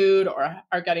solitude or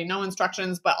are getting no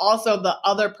instructions. But also the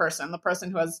other person, the person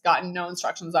who has gotten no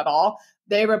instructions at all,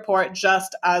 they report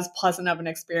just as pleasant of an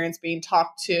experience being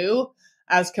talked to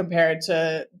as compared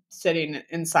to sitting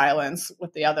in silence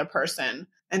with the other person.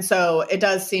 And so it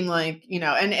does seem like,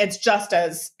 and it's just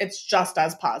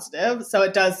as positive. So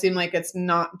it does seem like it's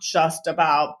not just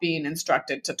about being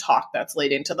instructed to talk that's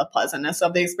leading to the pleasantness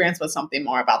of the experience, but something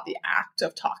more about the act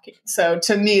of talking. So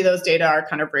to me, those data are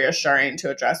kind of reassuring to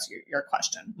address your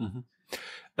question.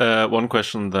 Mm-hmm. One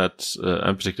question that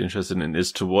I'm particularly interested in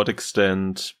is, to what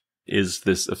extent is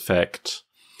this effect?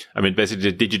 I mean,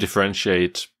 basically, did you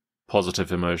differentiate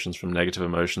positive emotions from negative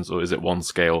emotions, or is it one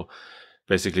scale?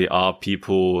 Basically, are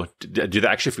people, do they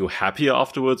actually feel happier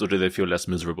afterwards, or do they feel less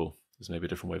miserable? Is maybe a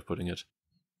different way of putting it.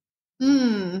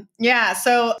 Yeah.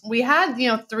 So we had,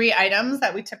 3 items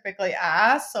that we typically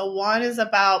ask. So one is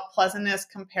about pleasantness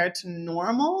compared to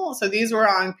normal. So these were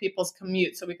on people's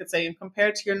commute. So we could say,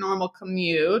 compared to your normal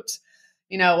commute,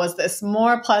 was this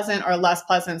more pleasant or less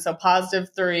pleasant? So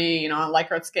 +3, on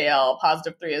Likert scale,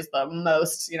 +3 is the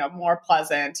most, more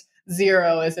pleasant.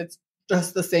 0 is it's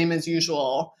just the same as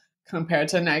usual compared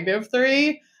to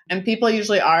 -3. And people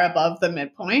usually are above the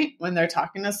midpoint when they're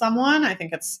talking to someone. I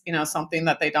think it's, something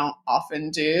that they don't often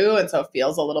do. And so it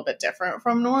feels a little bit different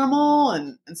from normal.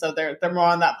 And so they're more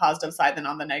on that positive side than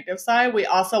on the negative side. We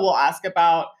also will ask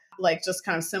about like just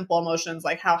kind of simple emotions,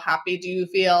 like how happy do you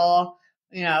feel,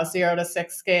 0 to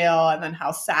 6 scale, and then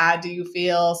how sad do you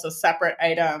feel? So separate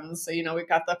items. So, we've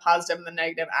got the positive and the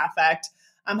negative affect.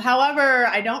 However,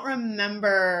 I don't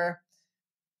remember.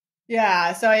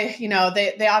 Yeah. So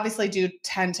they obviously do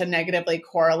tend to negatively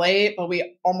correlate, but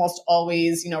we almost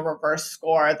always, reverse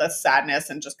score the sadness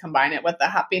and just combine it with the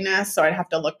happiness. So I'd have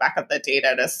to look back at the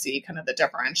data to see kind of the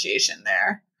differentiation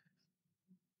there.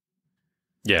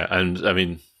 Yeah. And I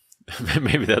mean,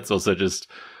 maybe that's also just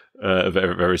a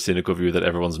very, very cynical view that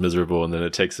everyone's miserable, and then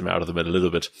it takes them out of the bed a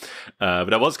little bit.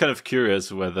 But I was kind of curious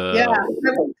whether... Yeah.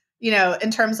 In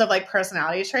terms of like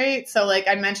personality traits. So like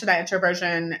I mentioned that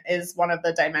introversion is one of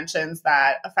the dimensions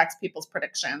that affects people's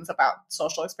predictions about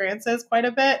social experiences quite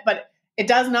a bit, but it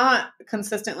does not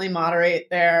consistently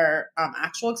moderate their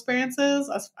actual experiences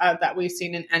that we've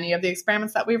seen in any of the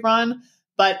experiments that we've run.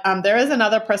 But there is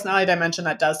another personality dimension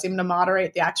that does seem to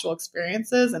moderate the actual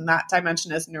experiences, and that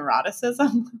dimension is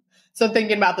neuroticism. So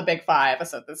thinking about the big 5,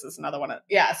 so this is another one.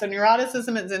 So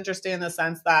neuroticism is interesting in the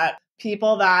sense that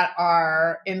people that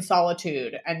are in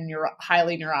solitude and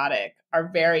highly neurotic are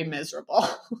very miserable.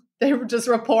 They just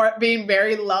report being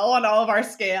very low on all of our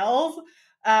scales.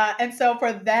 And so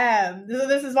for them,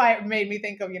 this is why it made me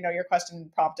think of, your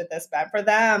question prompted this, Ben. For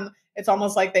them, it's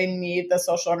almost like they need the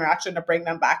social interaction to bring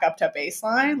them back up to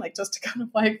baseline, like just to kind of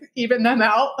like even them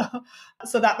out.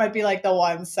 So that might be like the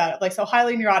one set, like, so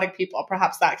highly neurotic people,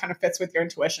 perhaps that kind of fits with your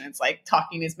intuition. It's like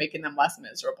talking is making them less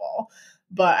miserable,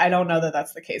 but I don't know that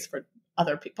that's the case for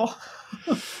other people.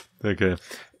 Okay.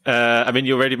 I mean,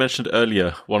 you already mentioned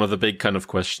earlier, one of the big kind of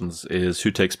questions is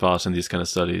who takes part in these kind of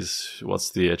studies?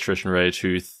 What's the attrition rate?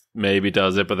 Who maybe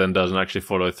does it, but then doesn't actually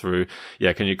follow through?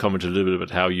 Yeah. Can you comment a little bit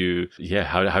about how do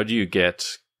you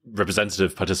get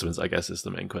representative participants, I guess, is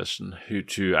the main question, who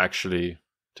to actually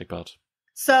take part?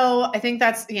 So I think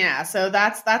that's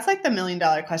like the $1 million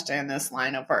question in this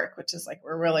line of work, which is like,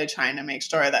 we're really trying to make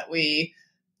sure that we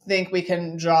think we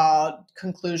can draw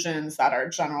conclusions that are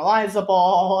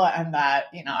generalizable and that,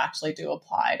 actually do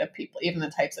apply to people, even the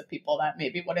types of people that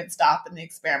maybe wouldn't stop in the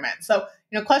experiment. So,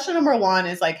 question number 1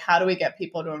 is like, how do we get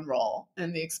people to enroll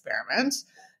in the experiment?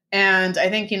 And I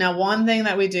think, one thing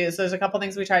that we do, so there's a couple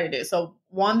things we try to do. So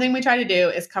one thing we try to do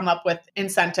is come up with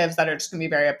incentives that are just going to be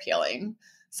very appealing.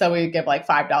 So we give like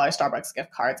 $5 Starbucks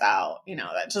gift cards out,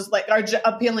 that just like are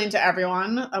appealing to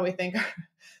everyone that we think.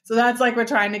 So that's like, we're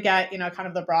trying to get, kind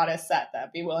of the broadest set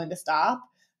that be willing to stop.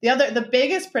 The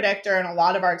biggest predictor in a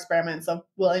lot of our experiments of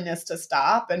willingness to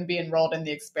stop and be enrolled in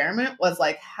the experiment was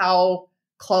like, how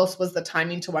close was the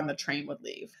timing to when the train would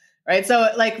leave, right? So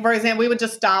like, for example, we would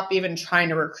just stop even trying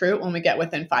to recruit when we get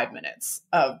within 5 minutes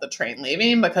of the train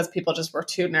leaving, because people just were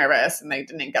too nervous and they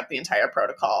didn't get the entire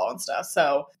protocol and stuff.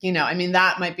 So,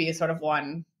 that might be sort of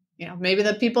one, maybe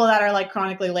the people that are like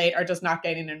chronically late are just not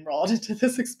getting enrolled into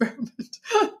this experiment.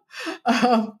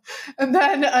 And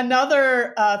then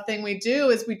another thing we do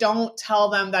is we don't tell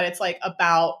them that it's like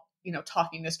about,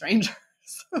 talking to strangers,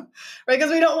 right?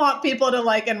 Because we don't want people to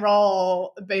like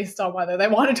enroll based on whether they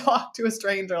want to talk to a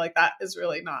stranger. Like that is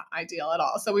really not ideal at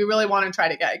all. So we really want to try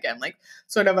to get, again, like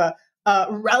sort of a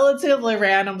relatively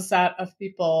random set of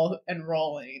people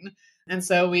enrolling. And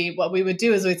so what we would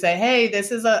do is we'd say, hey,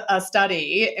 this is a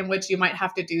study in which you might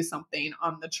have to do something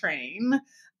on the train.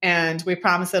 And we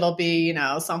promise it'll be,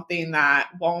 something that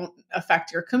won't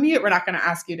affect your commute. We're not going to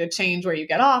ask you to change where you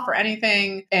get off or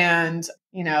anything. And,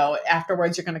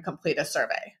 afterwards, you're going to complete a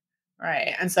survey,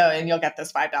 Right. And you'll get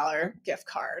this $5 gift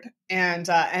card. And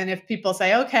if people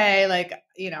say, okay, like,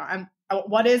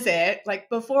 what is it? Like,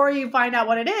 before you find out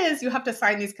what it is, you have to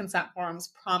sign these consent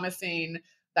forms promising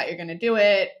that you're going to do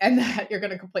it and that you're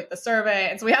going to complete the survey.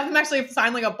 And so we have them actually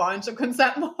sign like a bunch of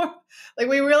consent forms. Like,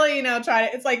 we really, try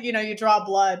to, it's like, you draw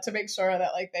blood to make sure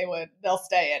that like they'll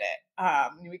stay in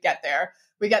it.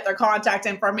 We get their contact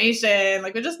information.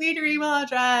 Like, we just need your email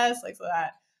address, like, so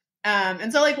that.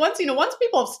 And so like once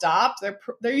people have stopped,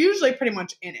 they're usually pretty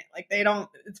much in it. Like,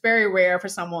 it's very rare for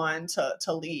someone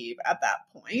to leave at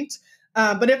that point.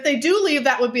 But if they do leave,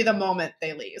 that would be the moment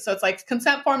they leave. So it's like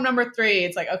consent form number 3.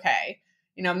 It's like, okay,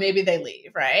 maybe they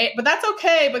leave, right? But that's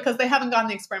okay because they haven't gotten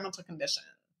the experimental condition,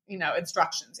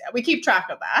 instructions yet. We keep track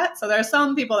of that. So there are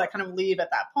some people that kind of leave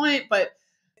at that point, but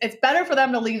it's better for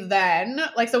them to leave then.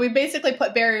 Like, so we basically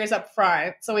put barriers up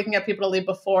front so we can get people to leave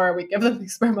before we give them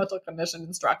experimental condition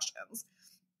instructions.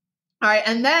 All right.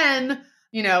 And then,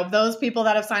 those people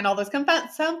that have signed all those consent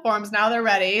forms, now they're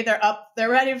ready. They're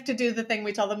ready to do the thing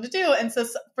we tell them to do. And so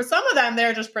for some of them,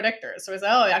 they're just predictors. So we say,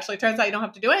 oh, it actually turns out you don't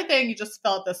have to do anything. You just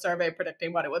fill out the survey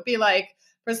predicting what it would be like.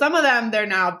 For some of them, they're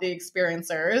now the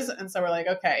experiencers. And so we're like,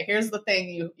 okay, here's the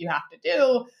thing you have to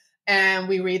do. And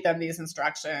we read them these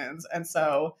instructions. And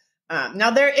so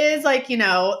now there is like,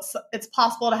 it's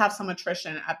possible to have some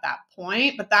attrition at that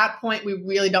point. But that point, we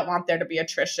really don't want there to be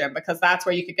attrition because that's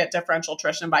where you could get differential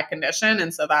attrition by condition.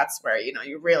 And so that's where,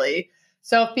 you really,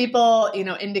 so if people,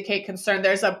 indicate concern,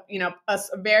 there's a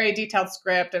very detailed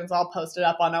script and it's all posted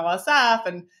up on OSF.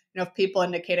 And, if people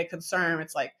indicate a concern,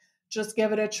 it's like, just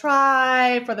give it a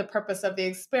try for the purpose of the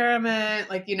experiment.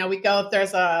 Like, we go if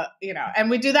there's and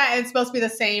we do that. And it's supposed to be the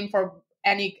same for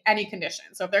any condition.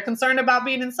 So if they're concerned about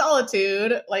being in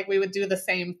solitude, like we would do the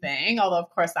same thing. Although of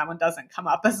course that one doesn't come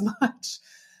up as much.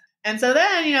 And so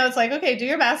then, it's like, okay, do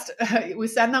your best. We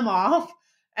send them off.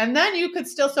 And then you could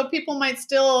still, so people might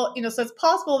still, so it's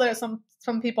possible that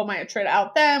some people might attrit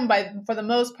out them, but for the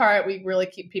most part, we really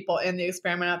keep people in the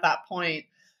experiment at that point.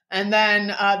 And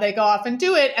then they go off and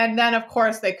do it. And then, of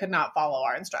course, they could not follow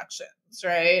our instructions,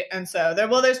 right? And so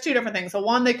there's 2 different things. So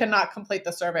one, they could not complete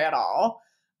the survey at all,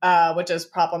 which is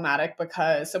problematic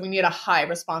because we need a high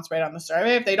response rate on the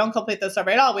survey. If they don't complete the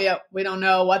survey at all, we don't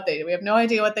know what they did. We have no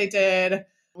idea what they did.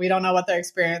 We don't know what their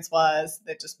experience was.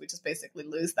 We just basically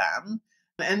lose them.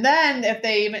 And then if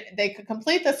they could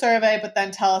complete the survey, but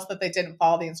then tell us that they didn't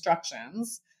follow the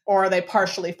instructions or they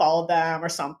partially followed them or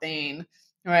something.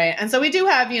 Right. And so we do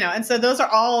have, and so those are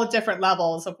all different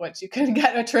levels of which you can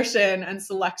get attrition and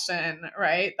selection,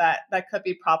 right? That could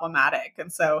be problematic.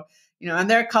 And so, and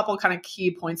there are a couple kind of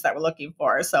key points that we're looking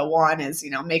for. So one is,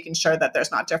 making sure that there's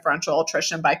not differential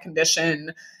attrition by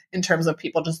condition in terms of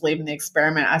people just leaving the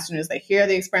experiment as soon as they hear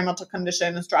the experimental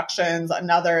condition instructions.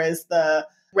 Another is the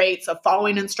rates of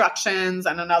following instructions.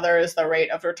 And another is the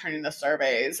rate of returning the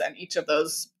surveys. And each of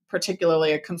those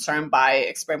particularly a concern by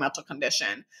experimental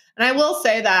condition. And I will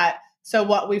say that, so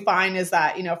what we find is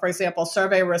that, for example,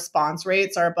 survey response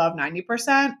rates are above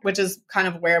 90%, which is kind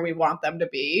of where we want them to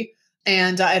be.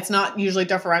 And it's not usually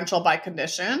differential by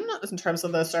condition in terms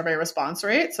of the survey response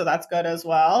rate. So that's good as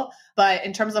well. But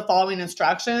in terms of following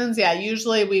instructions,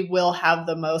 usually we will have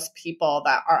the most people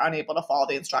that are unable to follow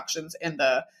the instructions in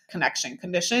the connection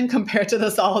condition compared to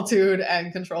the solitude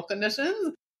and control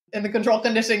conditions. In the control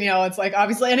condition, it's like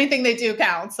obviously anything they do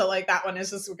counts. So like that one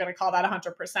is just, we're going to call that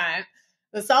 100%.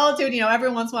 The solitude, every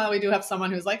once in a while we do have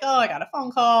someone who's like, oh, I got a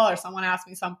phone call or someone asked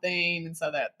me something. And so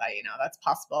that that's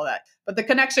possible but the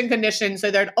connection condition,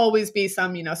 so there'd always be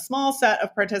some, small set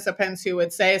of participants who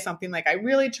would say something like, I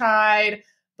really tried,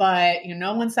 but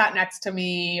no one sat next to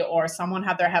me or someone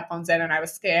had their headphones in and I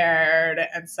was scared.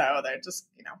 And so they're just,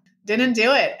 didn't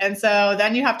do it. And so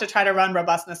then you have to try to run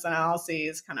robustness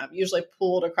analyses kind of usually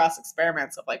pooled across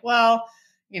experiments of like, well,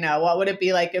 what would it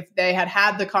be like if they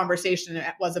had the conversation and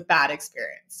it was a bad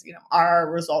experience?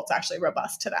 Are results actually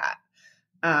robust to that?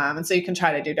 And so you can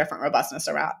try to do different robustness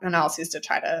around analyses to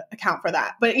try to account for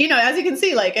that. But, as you can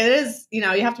see, like it is, you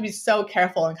have to be so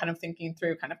careful and kind of thinking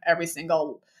through kind of every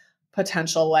single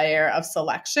potential layer of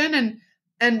selection. And,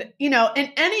 in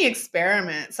any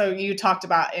experiment, so you talked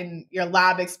about in your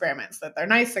lab experiments that they're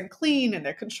nice and clean and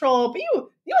they're controlled, but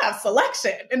you have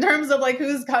selection in terms of like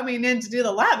who's coming in to do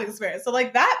the lab experience. So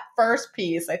like that first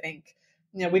piece, I think,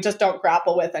 we just don't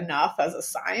grapple with enough as a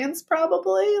science,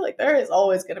 probably. Like there is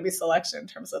always going to be selection in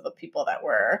terms of the people that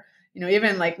we're,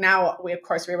 even like now we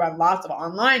run lots of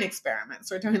online experiments.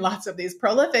 We're doing lots of these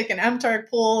prolific and mTurk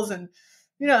pools and,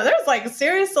 there's like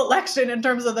serious selection in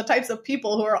terms of the types of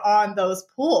people who are on those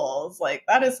pools. Like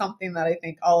that is something that I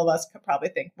think all of us could probably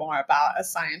think more about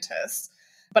as scientists.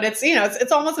 But it's, you know,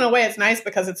 it's almost in a way it's nice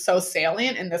because it's so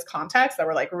salient in this context that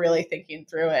we're like really thinking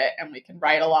through it and we can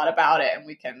write a lot about it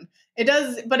and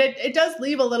it does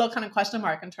leave a little kind of question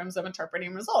mark in terms of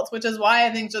interpreting results, which is why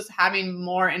I think just having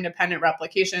more independent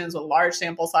replications with large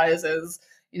sample sizes,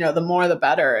 you know, the more the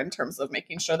better in terms of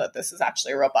making sure that this is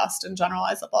actually robust and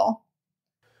generalizable.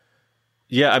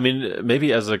 Yeah, I mean,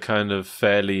 maybe as a kind of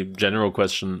fairly general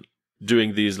question,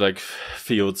 doing these like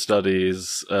field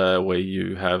studies where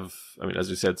you have, I mean,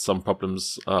 as you said, some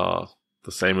problems are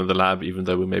the same in the lab, even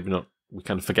though we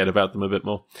kind of forget about them a bit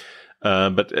more.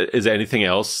 But is there anything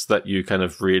else that you kind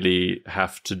of really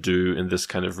have to do in this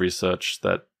kind of research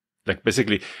that, like,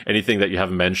 basically anything that you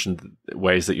haven't mentioned,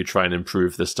 ways that you try and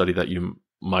improve the study that you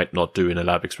might not do in a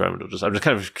lab experiment? Or I'm just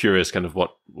kind of curious kind of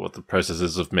what the process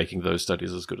is of making those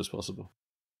studies as good as possible.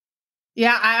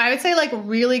 Yeah, I would say like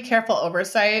really careful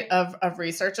oversight of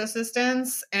research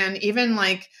assistants, and even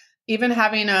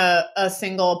having a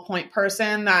single point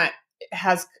person that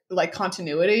has like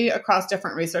continuity across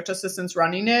different research assistants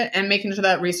running it, and making sure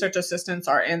that research assistants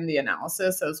are in the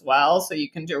analysis as well. So you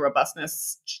can do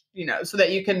robustness, you know, so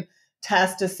that you can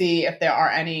test to see if there are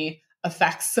any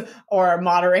effects or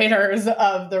moderators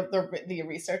of the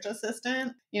research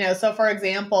assistant. You know, so for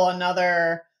example,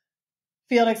 another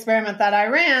field experiment that I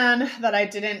ran that I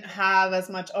didn't have as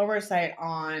much oversight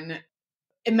on,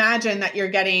 imagine that you're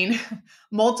getting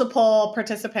multiple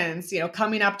participants, you know,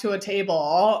 coming up to a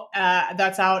table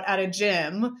that's out at a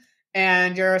gym,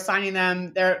 and you're assigning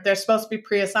them, they're supposed to be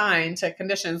pre-assigned to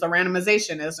conditions. The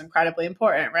randomization is incredibly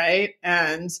important, right?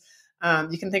 And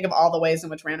you can think of all the ways in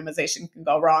which randomization can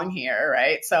go wrong here,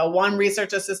 right? So one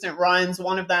research assistant runs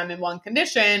one of them in one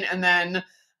condition, and then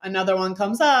another one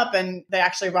comes up and they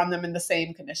actually run them in the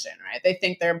same condition, right? They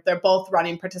think they're both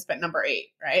running participant number 8,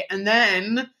 right? And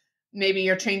then maybe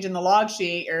you're changing the log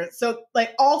sheet, or so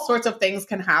like all sorts of things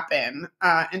can happen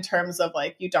in terms of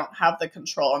like you don't have the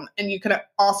control. And you could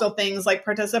also things like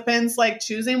participants like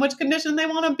choosing which condition they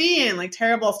want to be in, like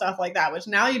terrible stuff like that, which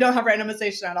now you don't have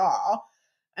randomization at all.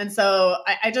 And so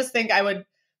I just think I would,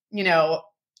 you know,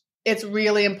 it's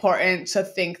really important to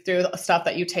think through the stuff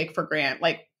that you take for granted.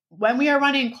 Like when we are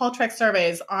running Qualtrics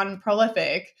surveys on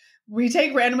Prolific, we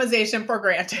take randomization for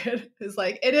granted. It's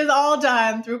like, it is all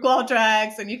done through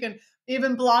Qualtrics, and you can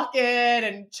even block it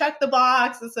and check the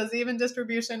box that says even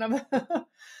distribution of,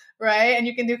 right? And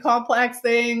you can do complex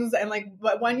things. And like,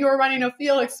 but when you're running a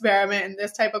field experiment in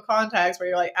this type of context where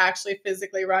you're like actually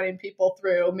physically running people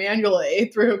through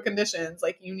manually through conditions,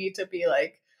 like you need to be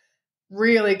like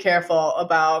really careful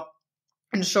about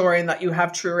ensuring that you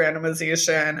have true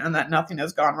randomization and that nothing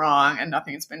has gone wrong and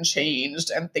nothing's been changed,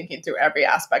 and thinking through every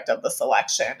aspect of the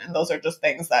selection. And those are just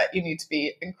things that you need to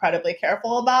be incredibly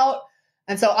careful about.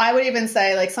 And so I would even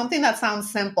say like something that sounds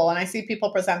simple, and I see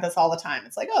people present this all the time.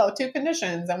 It's like, oh, 2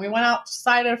 conditions. And we went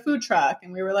outside at a food truck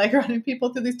and we were like running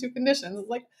people through these 2 conditions. It's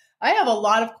like, I have a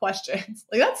lot of questions.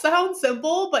 Like that sounds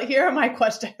simple, but here are my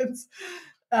questions.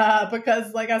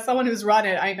 Because like as someone who's run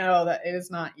it, I know that it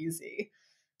is not easy.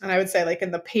 And I would say like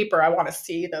in the paper, I want to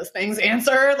see those things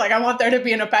answered. Like I want there to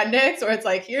be an appendix where it's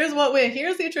like, here's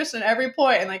the attrition at every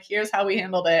point, and like, here's how we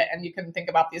handled it. And you can think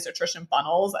about these attrition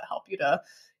funnels that help you to,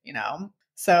 you know,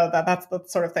 so that's the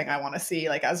sort of thing I want to see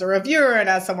like as a reviewer and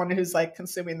as someone who's like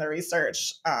consuming the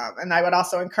research. And I would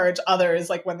also encourage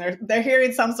others, like when they're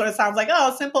hearing some sort of sounds like,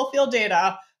 oh, simple field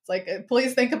data. It's like,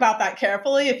 please think about that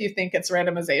carefully if you think it's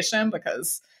randomization,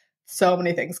 because so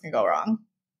many things can go wrong.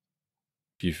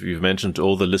 You've mentioned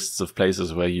all the lists of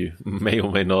places where you may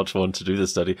or may not want to do the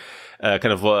study.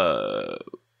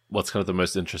 What's kind of the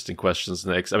most interesting questions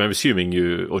next? I mean, I'm assuming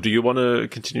do you want to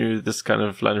continue this kind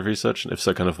of line of research? And if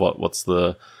so, kind of what's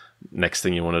the next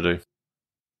thing you want to do?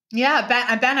 Yeah,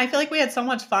 Ben, I feel like we had so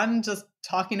much fun just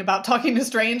talking to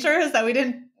strangers that we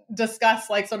didn't discuss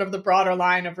like sort of the broader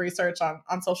line of research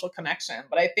on social connection.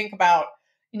 But I think about,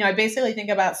 you know, I basically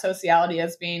think about sociality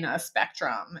as being a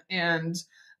spectrum, and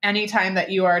anytime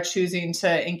that you are choosing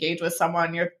to engage with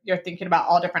someone, you're thinking about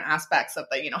all different aspects of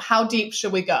the, you know, how deep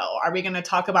should we go? Are we going to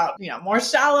talk about, you know, more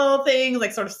shallow things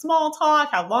like sort of small talk?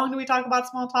 How long do we talk about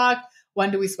small talk? When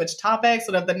do we switch topics?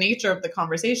 Sort of the nature of the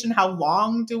conversation. How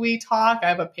long do we talk? I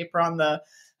have a paper on the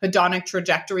hedonic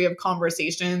trajectory of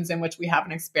conversations in which we have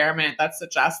an experiment that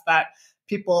suggests that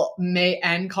people may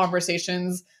end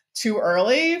conversations too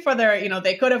early for their, you know,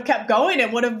 they could have kept going.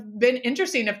 It would have been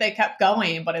interesting if they kept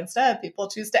going, but instead people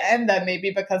choose to end them maybe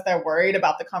because they're worried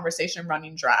about the conversation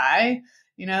running dry,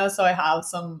 you know, so I have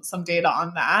some data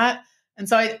on that. And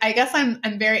so I guess I'm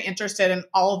very interested in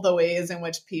all of the ways in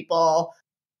which people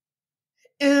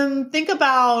think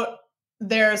about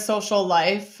their social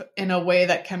life in a way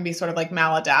that can be sort of like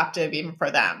maladaptive even for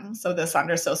them. So this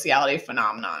undersociality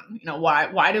phenomenon,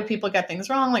 why do people get things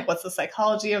wrong? Like, what's the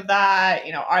psychology of that?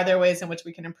 Are there ways in which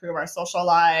we can improve our social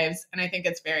lives? And I think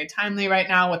it's very timely right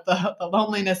now with the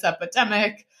loneliness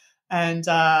epidemic. And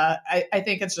I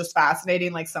think it's just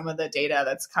fascinating, like some of the data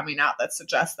that's coming out that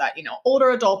suggests that, older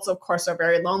adults, of course, are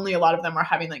very lonely. A lot of them are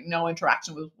having like no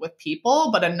interaction with people,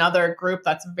 but another group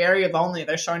that's very lonely,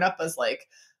 they're showing up as like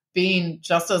being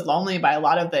just as lonely by a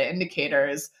lot of the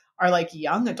indicators are like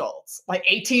young adults, like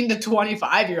 18 to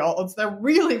 25-year-olds. They're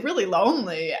really, really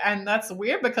lonely. And that's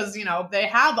weird because, they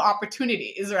have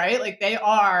opportunities, right? Like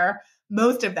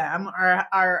most of them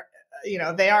are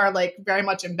they are like very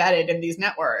much embedded in these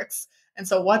networks. And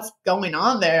so what's going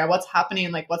on there? What's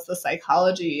happening? Like, what's the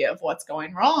psychology of what's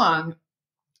going wrong?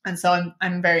 And so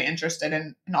I'm very interested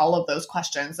in all of those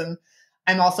questions. And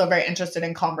I'm also very interested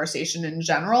in conversation in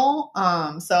general.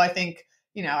 So I think,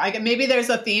 maybe there's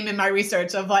a theme in my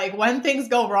research of like when things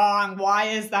go wrong, why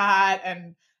is that?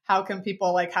 And how can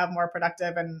people like have more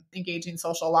productive and engaging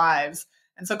social lives?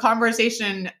 And so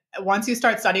conversation, once you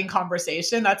start studying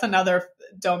conversation, that's another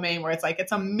domain where it's like,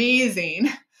 it's amazing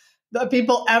that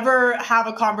people ever have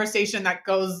a conversation that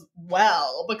goes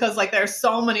well, because like there's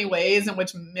so many ways in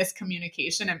which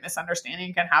miscommunication and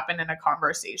misunderstanding can happen in a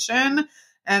conversation.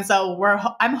 And so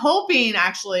I'm hoping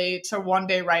actually to one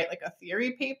day write like a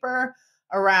theory paper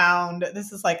around,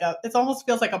 this is like it almost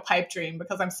feels like a pipe dream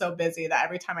because I'm so busy that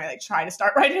every time I like try to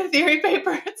start writing a theory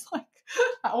paper, it's like,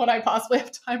 how would I possibly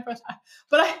have time for that?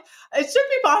 But it should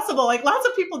be possible. Like lots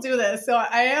of people do this. So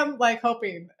I am like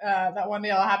hoping that one day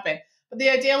it'll happen. But the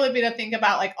idea would be to think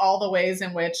about like all the ways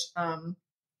in which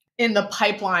in the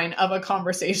pipeline of a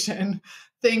conversation,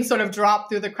 things sort of drop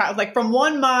through the crowd, like from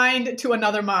one mind to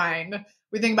another mind.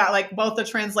 We think about like both the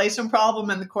translation problem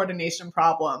and the coordination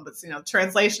problem. But,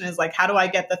 translation is like, how do I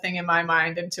get the thing in my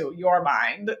mind into your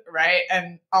mind, right?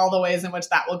 And all the ways in which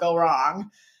that will go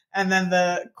wrong. And then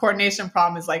the coordination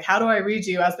problem is like, how do I read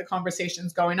you as the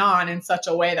conversation's going on in such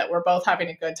a way that we're both having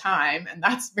a good time? And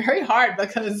that's very hard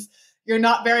because you're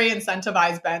not very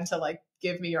incentivized, Ben, to like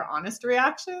give me your honest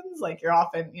reactions. Like you're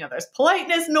often, there's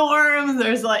politeness norms.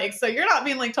 There's like, so you're not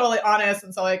being like totally honest.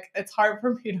 And so like, it's hard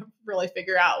for me to really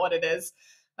figure out what it is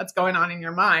that's going on in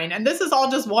your mind. And this is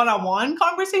all just one-on-one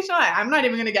conversation. I'm not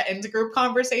even going to get into group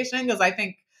conversation because I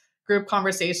think group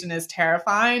conversation is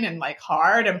terrifying and like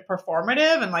hard and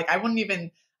performative. And like,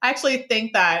 I actually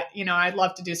think that, I'd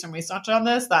love to do some research on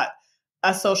this, that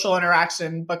a social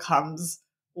interaction becomes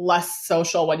less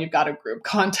social when you've got a group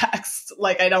context.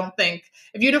 Like, I don't think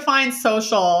if you define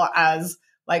social as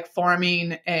like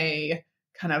forming a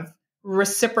kind of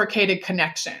reciprocated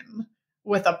connection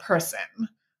with a person,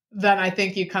 then I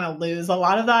think you kind of lose a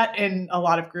lot of that in a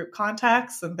lot of group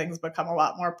contexts and things become a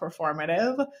lot more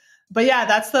performative. But yeah,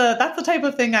 that's the type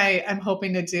of thing I'm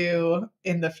hoping to do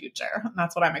in the future. And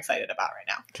that's what I'm excited about right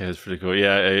now. Okay, that's pretty cool.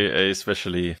 Yeah, I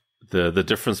especially the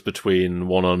difference between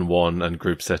one-on-one and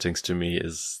group settings to me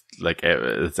is like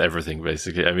it's everything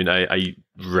basically. I mean, I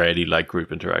rarely like group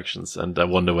interactions, and I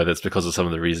wonder whether it's because of some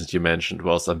of the reasons you mentioned.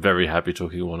 Whilst I'm very happy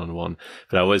talking one-on-one,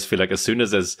 but I always feel like as soon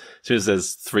as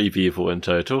there's 3 people in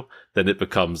total, then it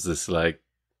becomes this like,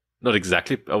 not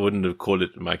exactly, I wouldn't have called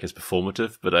it in my case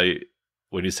performative, but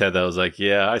when you said that, I was like,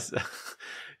 yeah,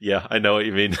 yeah, I know what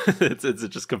you mean. It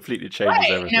just completely changes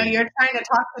everything. You're trying to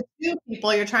talk to 2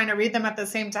 people, you're trying to read them at the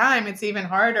same time. It's even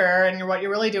harder. And what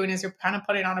you're really doing is you're kind of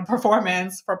putting on a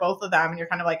performance for both of them, and you're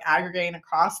kind of like aggregating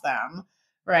across them,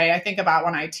 right? I think about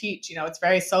when I teach, it's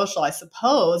very social, I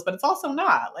suppose, but it's also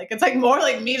not. Like, it's like more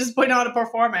like me just putting on a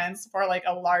performance for like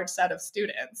a large set of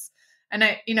students. And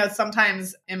I,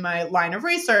 sometimes in my line of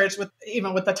research,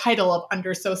 even with the title of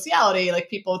undersociality, like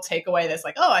people take away this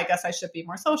like, oh, I guess I should be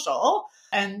more social.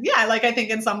 And yeah, like I think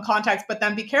in some context, but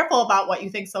then be careful about what you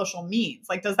think social means.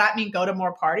 Like, does that mean go to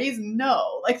more parties?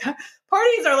 No. Like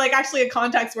parties are like actually a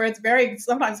context where it's very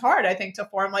sometimes hard, I think, to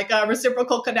form like a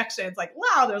reciprocal connection. It's like,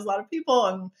 wow, there's a lot of people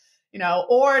and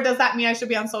or does that mean I should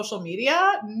be on social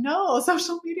media? No,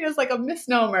 social media is like a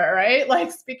misnomer, right?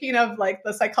 Like speaking of like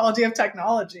the psychology of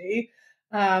technology,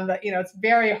 that, it's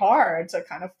very hard to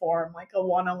kind of form like a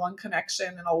one-on-one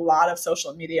connection in a lot of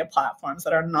social media platforms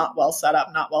that are not well set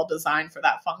up, not well designed for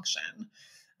that function.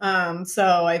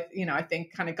 So I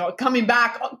think kind of coming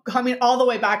all the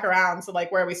way back around to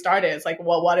like where we started, it's like,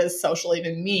 well, what does social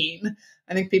even mean?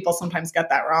 I think people sometimes get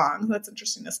that wrong. That's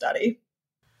interesting to study.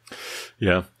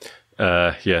 Yeah.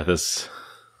 There's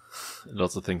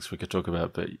lots of things we could talk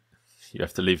about, but you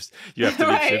have to leave.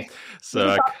 Right.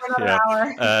 Soon. So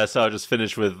so I'll just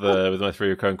finish with my 3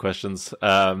 recurring questions.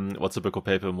 What's a book or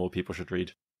paper more people should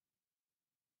read?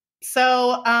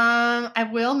 So I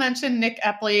will mention Nick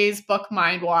Epley's book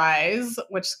Mindwise,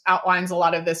 which outlines a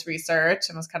lot of this research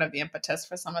and was kind of the impetus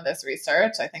for some of this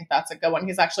research. I think that's a good one.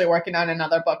 He's actually working on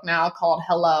another book now called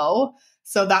Hello.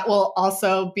 So that will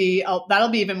also be, that'll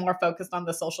be even more focused on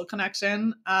the social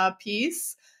connection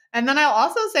piece. And then I'll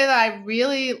also say that I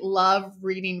really love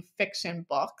reading fiction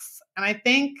books. And I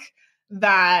think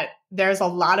that there's a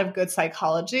lot of good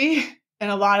psychology in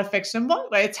a lot of fiction books,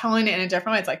 right? Telling it in a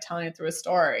different way. It's like telling it through a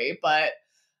story. But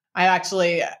I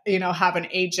actually, have an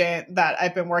agent that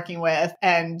I've been working with,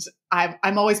 and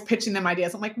I'm always pitching them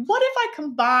ideas. I'm like, what if I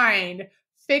combined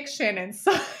fiction and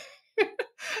science?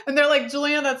 And they're like,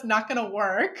 Juliana, that's not going to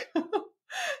work.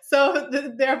 So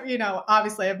they're,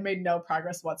 obviously I've made no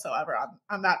progress whatsoever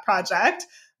on that project.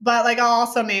 But like, I'll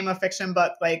also name a fiction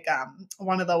book, like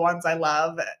one of the ones I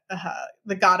love,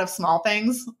 The God of Small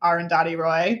Things, Arundhati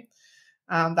Roy.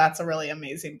 That's a really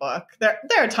amazing book. There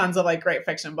are tons of like great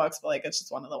fiction books, but like it's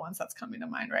just one of the ones that's coming to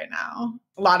mind right now.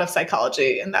 A lot of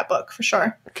psychology in that book for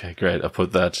sure. Okay, great. I'll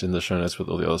put that in the show notes with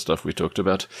all the other stuff we talked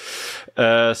about.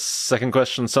 Second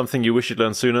question, something you wish you'd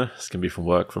learned sooner. This can be from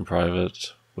work, from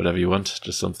private, whatever you want.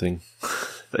 Just something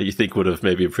that you think would have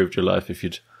maybe improved your life if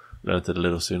you'd learned it a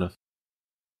little sooner.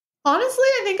 Honestly,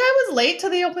 I think I was late to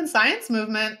the open science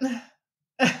movement.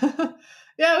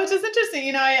 Yeah, which is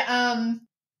interesting.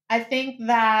 I think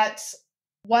that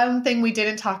one thing we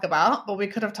didn't talk about, but we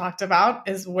could have talked about,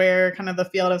 is where kind of the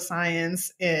field of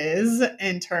science is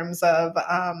in terms of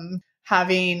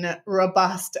having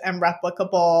robust and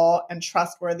replicable and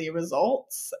trustworthy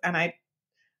results. And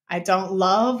I don't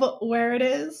love where it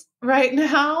is right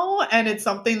now. And it's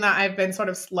something that I've been sort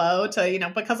of slow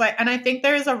to, because I think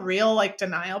there's a real like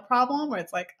denial problem where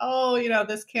it's like, oh,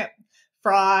 this can't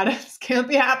fraud, this can't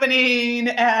be happening.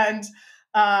 And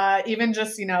even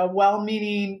just,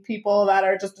 well-meaning people that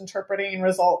are just interpreting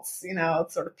results,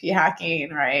 sort of p-hacking,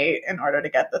 right, in order to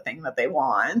get the thing that they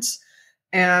want.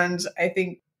 And I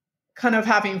think kind of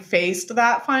having faced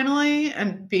that finally,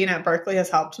 and being at Berkeley has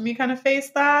helped me kind of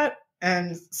face that.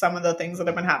 And some of the things that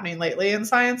have been happening lately in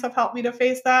science have helped me to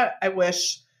face that. I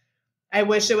wish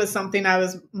it was something I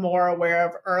was more aware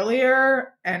of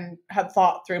earlier and had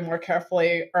thought through more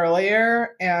carefully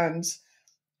earlier. And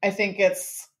I think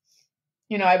it's,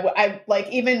 I like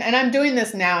even, and I'm doing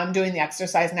this now, I'm doing the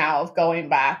exercise now of going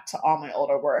back to all my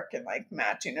older work and like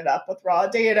matching it up with raw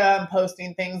data and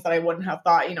posting things that I wouldn't have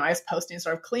thought, I was posting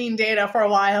sort of clean data for a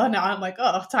while. And now I'm like,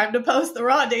 oh, time to post the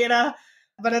raw data.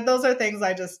 But those are things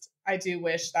I do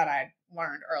wish that I'd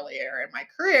learned earlier in my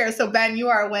career. So Ben, you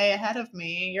are way ahead of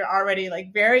me. You're already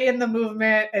like very in the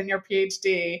movement and your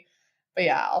PhD. But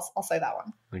yeah, I'll say that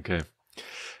one. Okay.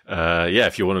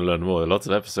 If you want to learn more, there are lots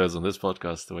of episodes on this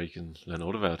podcast where you can learn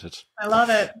all about it. I love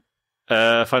it.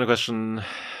 Final question.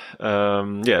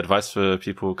 Advice for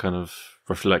people kind of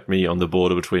roughly like me on the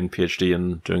border between PhD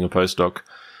and doing a postdoc.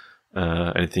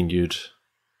 Anything you'd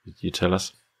tell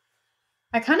us?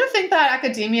 I kind of think that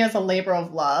academia is a labor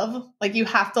of love. Like you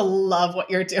have to love what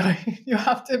you're doing. You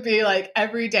have to be like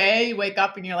every day you wake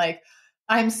up and you're like,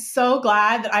 I'm so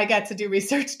glad that I get to do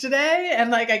research today.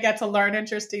 And like, I get to learn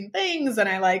interesting things. And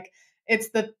it's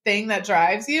the thing that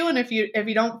drives you. And if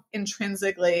you don't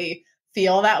intrinsically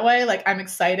feel that way, like I'm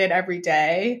excited every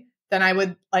day, then I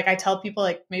would I tell people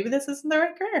like, maybe this isn't the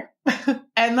right career.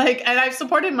 and I've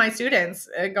supported my students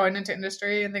going into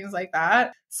industry and things like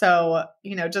that. So,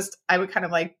 I would kind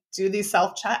of like do these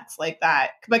self-checks like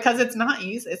that because it's not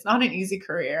easy. It's not an easy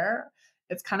career.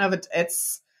 It's kind of,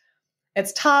 it's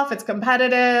tough. It's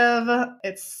competitive.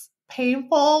 It's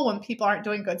painful when people aren't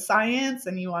doing good science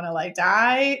and you want to like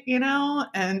die,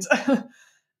 and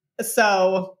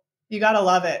so you got to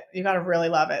love it. You got to really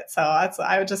love it. So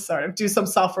I would just sort of do some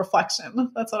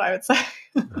self-reflection. That's what I would say.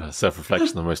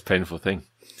 Self-reflection, the most painful thing,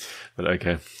 but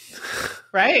okay.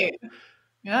 Right.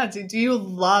 Yeah. Do you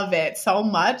love it so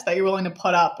much that you're willing to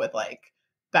put up with like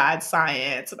bad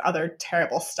science and other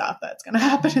terrible stuff that's going to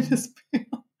happen in this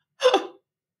field?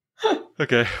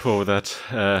 Okay. Well, with that,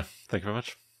 thank you very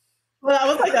much. Well, that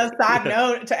was like a sad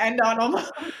note to end on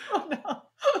almost. Oh, no.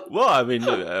 Well, I mean,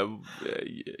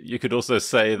 you could also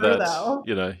say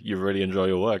that, you really enjoy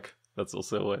your work. That's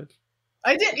also a way.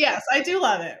 I did. Yes, I do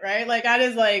love it. Right. Like that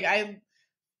is like,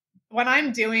 when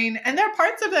I'm doing, and there are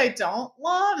parts of it I don't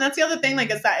love. And that's the other thing, like,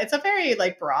 is that it's a very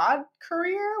like broad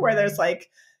career where there's like,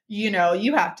 you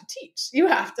have to teach,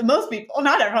 most people,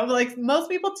 not everyone, but like most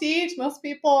people teach, most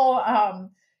people,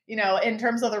 in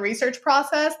terms of the research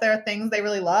process, there are things they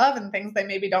really love and things they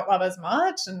maybe don't love as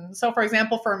much. And so, for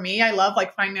example, for me, I love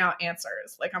like finding out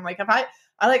answers. Like, I'm like, if I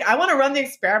want to run the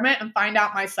experiment and find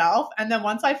out myself. And then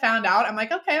once I found out, I'm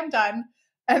like, okay, I'm done.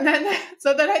 And then,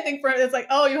 so then I think it's like,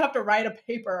 oh, you have to write a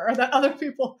paper, or that other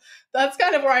people, that's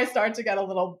kind of where I start to get a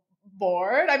little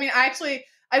bored. I mean,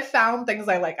 I found things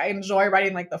I like. I enjoy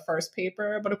writing like the first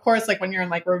paper, but of course, like when you're in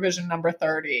like revision number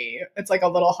 30, it's like a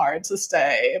little hard to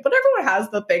stay. But everyone has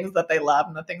the things that they love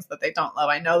and the things that they don't love.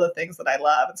 I know the things that I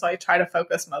love. And so I try to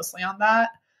focus mostly on that,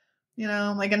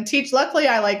 like, and teach. Luckily,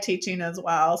 I like teaching as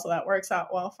well. So that works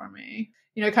out well for me.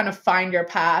 Kind of find your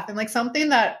path. And like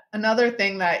another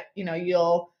thing that,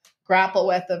 you'll grapple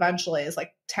with eventually is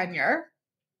like tenure.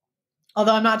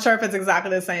 Although I'm not sure if it's exactly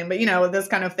the same, but this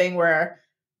kind of thing where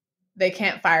they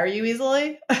can't fire you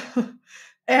easily.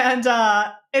 And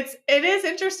it is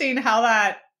interesting how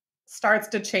that starts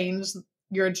to change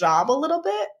your job a little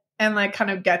bit and like kind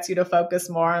of gets you to focus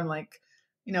more on like,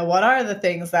 what are the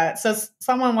things that, so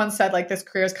someone once said like this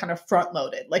career is kind of front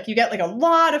loaded. Like you get like a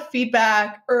lot of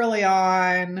feedback early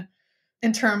on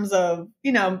in terms of,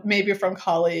 maybe from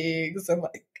colleagues, and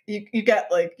like you get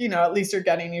like, at least you're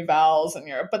getting evals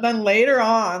but then later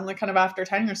on, like kind of after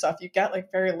tenure stuff, you get like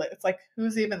it's like,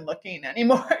 who's even looking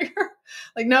anymore?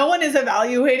 Like no one is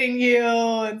evaluating you.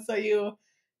 And so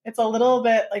it's a little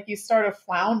bit like you start to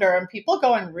flounder, and people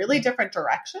go in really different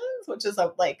directions, which is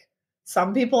like,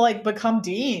 some people like become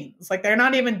deans. Like they're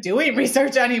not even doing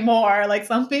research anymore. Like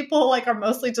some people like are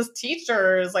mostly just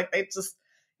teachers. Like they just,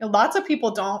 lots of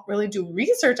people don't really do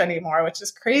research anymore, which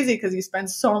is crazy because you spend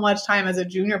so much time as a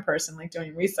junior person like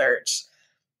doing research.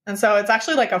 And so it's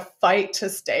actually like a fight to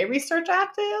stay research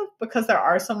active because there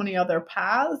are so many other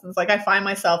paths. And it's like I find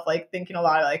myself like thinking a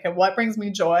lot like, what brings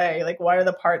me joy? Like what are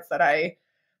the parts that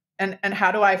and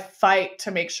how do I fight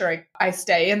to make sure I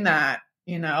stay in that,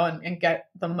 and get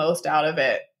the most out of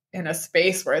it in a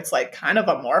space where it's like kind of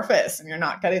amorphous and you're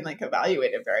not getting like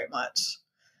evaluated very much.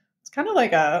 It's kind of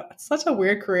like it's such a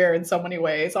weird career in so many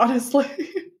ways, honestly.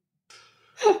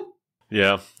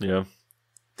 Yeah.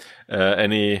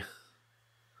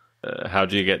 How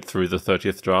do you get through the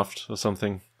 30th draft or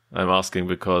something? I'm asking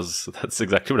because that's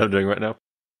exactly what I'm doing right now.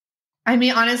 I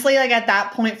mean, honestly, like at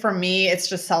that point for me, it's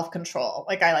just self-control.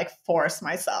 Like I like force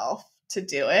myself to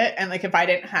do it. And like if I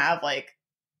didn't have like,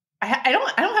 I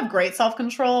don't have great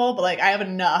self-control, but like I have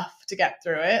enough to get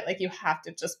through it. Like you have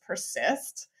to just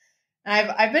persist. And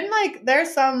I've been like,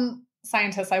 there's some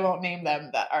scientists, I won't name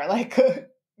them, that are like,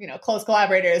 close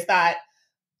collaborators that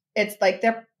it's like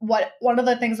one of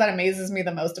the things that amazes me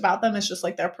the most about them is just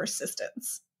like their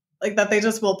persistence. Like that they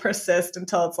just will persist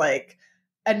until it's like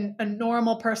a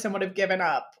normal person would have given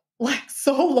up like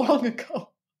so long ago.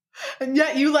 And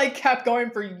yet you like kept going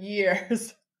for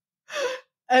years.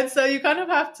 And so you kind of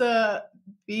have to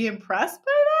be impressed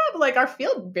by that. But like our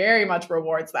field very much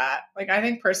rewards that. Like I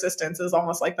think persistence is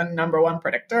almost like the number one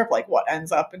predictor of like what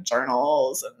ends up in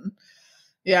journals. And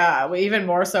yeah, even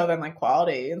more so than like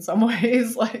quality in some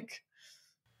ways, like,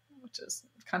 which is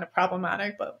kind of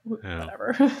problematic, but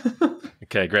whatever.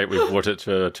 Okay, great. We've brought it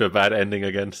to a bad ending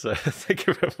again. So thank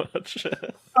you very much.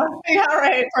 Yeah,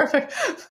 right. Perfect.